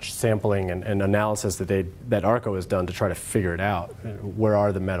how much sampling and analysis that ARCO has done to try to figure it out. Where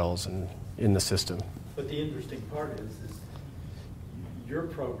are the metals in the system? But the interesting part is your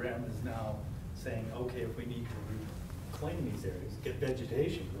program is now saying, okay, if we need to reclaim these areas, get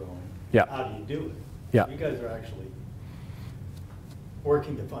vegetation growing, yeah. How do you do it? Yeah. You guys are actually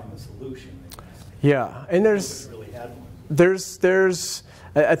working to find the solution. Yeah, and Nobody really had one.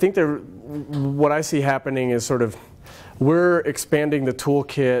 I think what I see happening is sort of, we're expanding the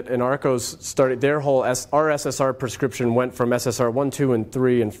toolkit, and ARCO's started their whole, our SSR prescription went from SSR 1, 2, and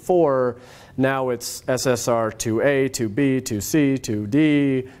 3, and 4. Now it's SSR 2A, 2B, 2C,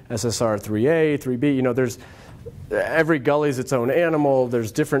 2D, SSR 3A, 3B. You know, there's, every gully's its own animal.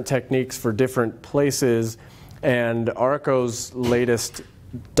 There's different techniques for different places. And ARCO's latest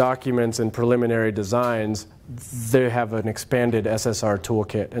documents and preliminary designs, they have an expanded SSR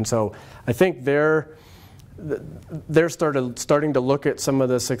toolkit. And so I think they're starting to look at some of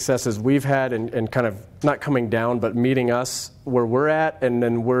the successes we've had and kind of not coming down, but meeting us where we're at, and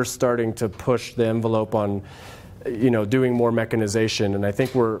then we're starting to push the envelope on, you know, doing more mechanization. And I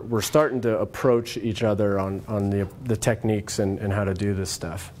think we're starting to approach each other on the techniques and how to do this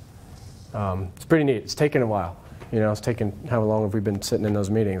stuff. It's pretty neat. It's taken a while. You know, it's taken, how long have we been sitting in those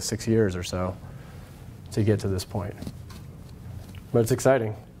meetings? 6 years or so to get to this point. But it's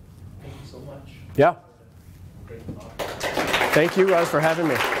exciting. Thank you so much. Yeah. Great talk. Thank you guys for having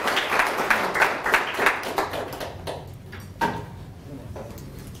me.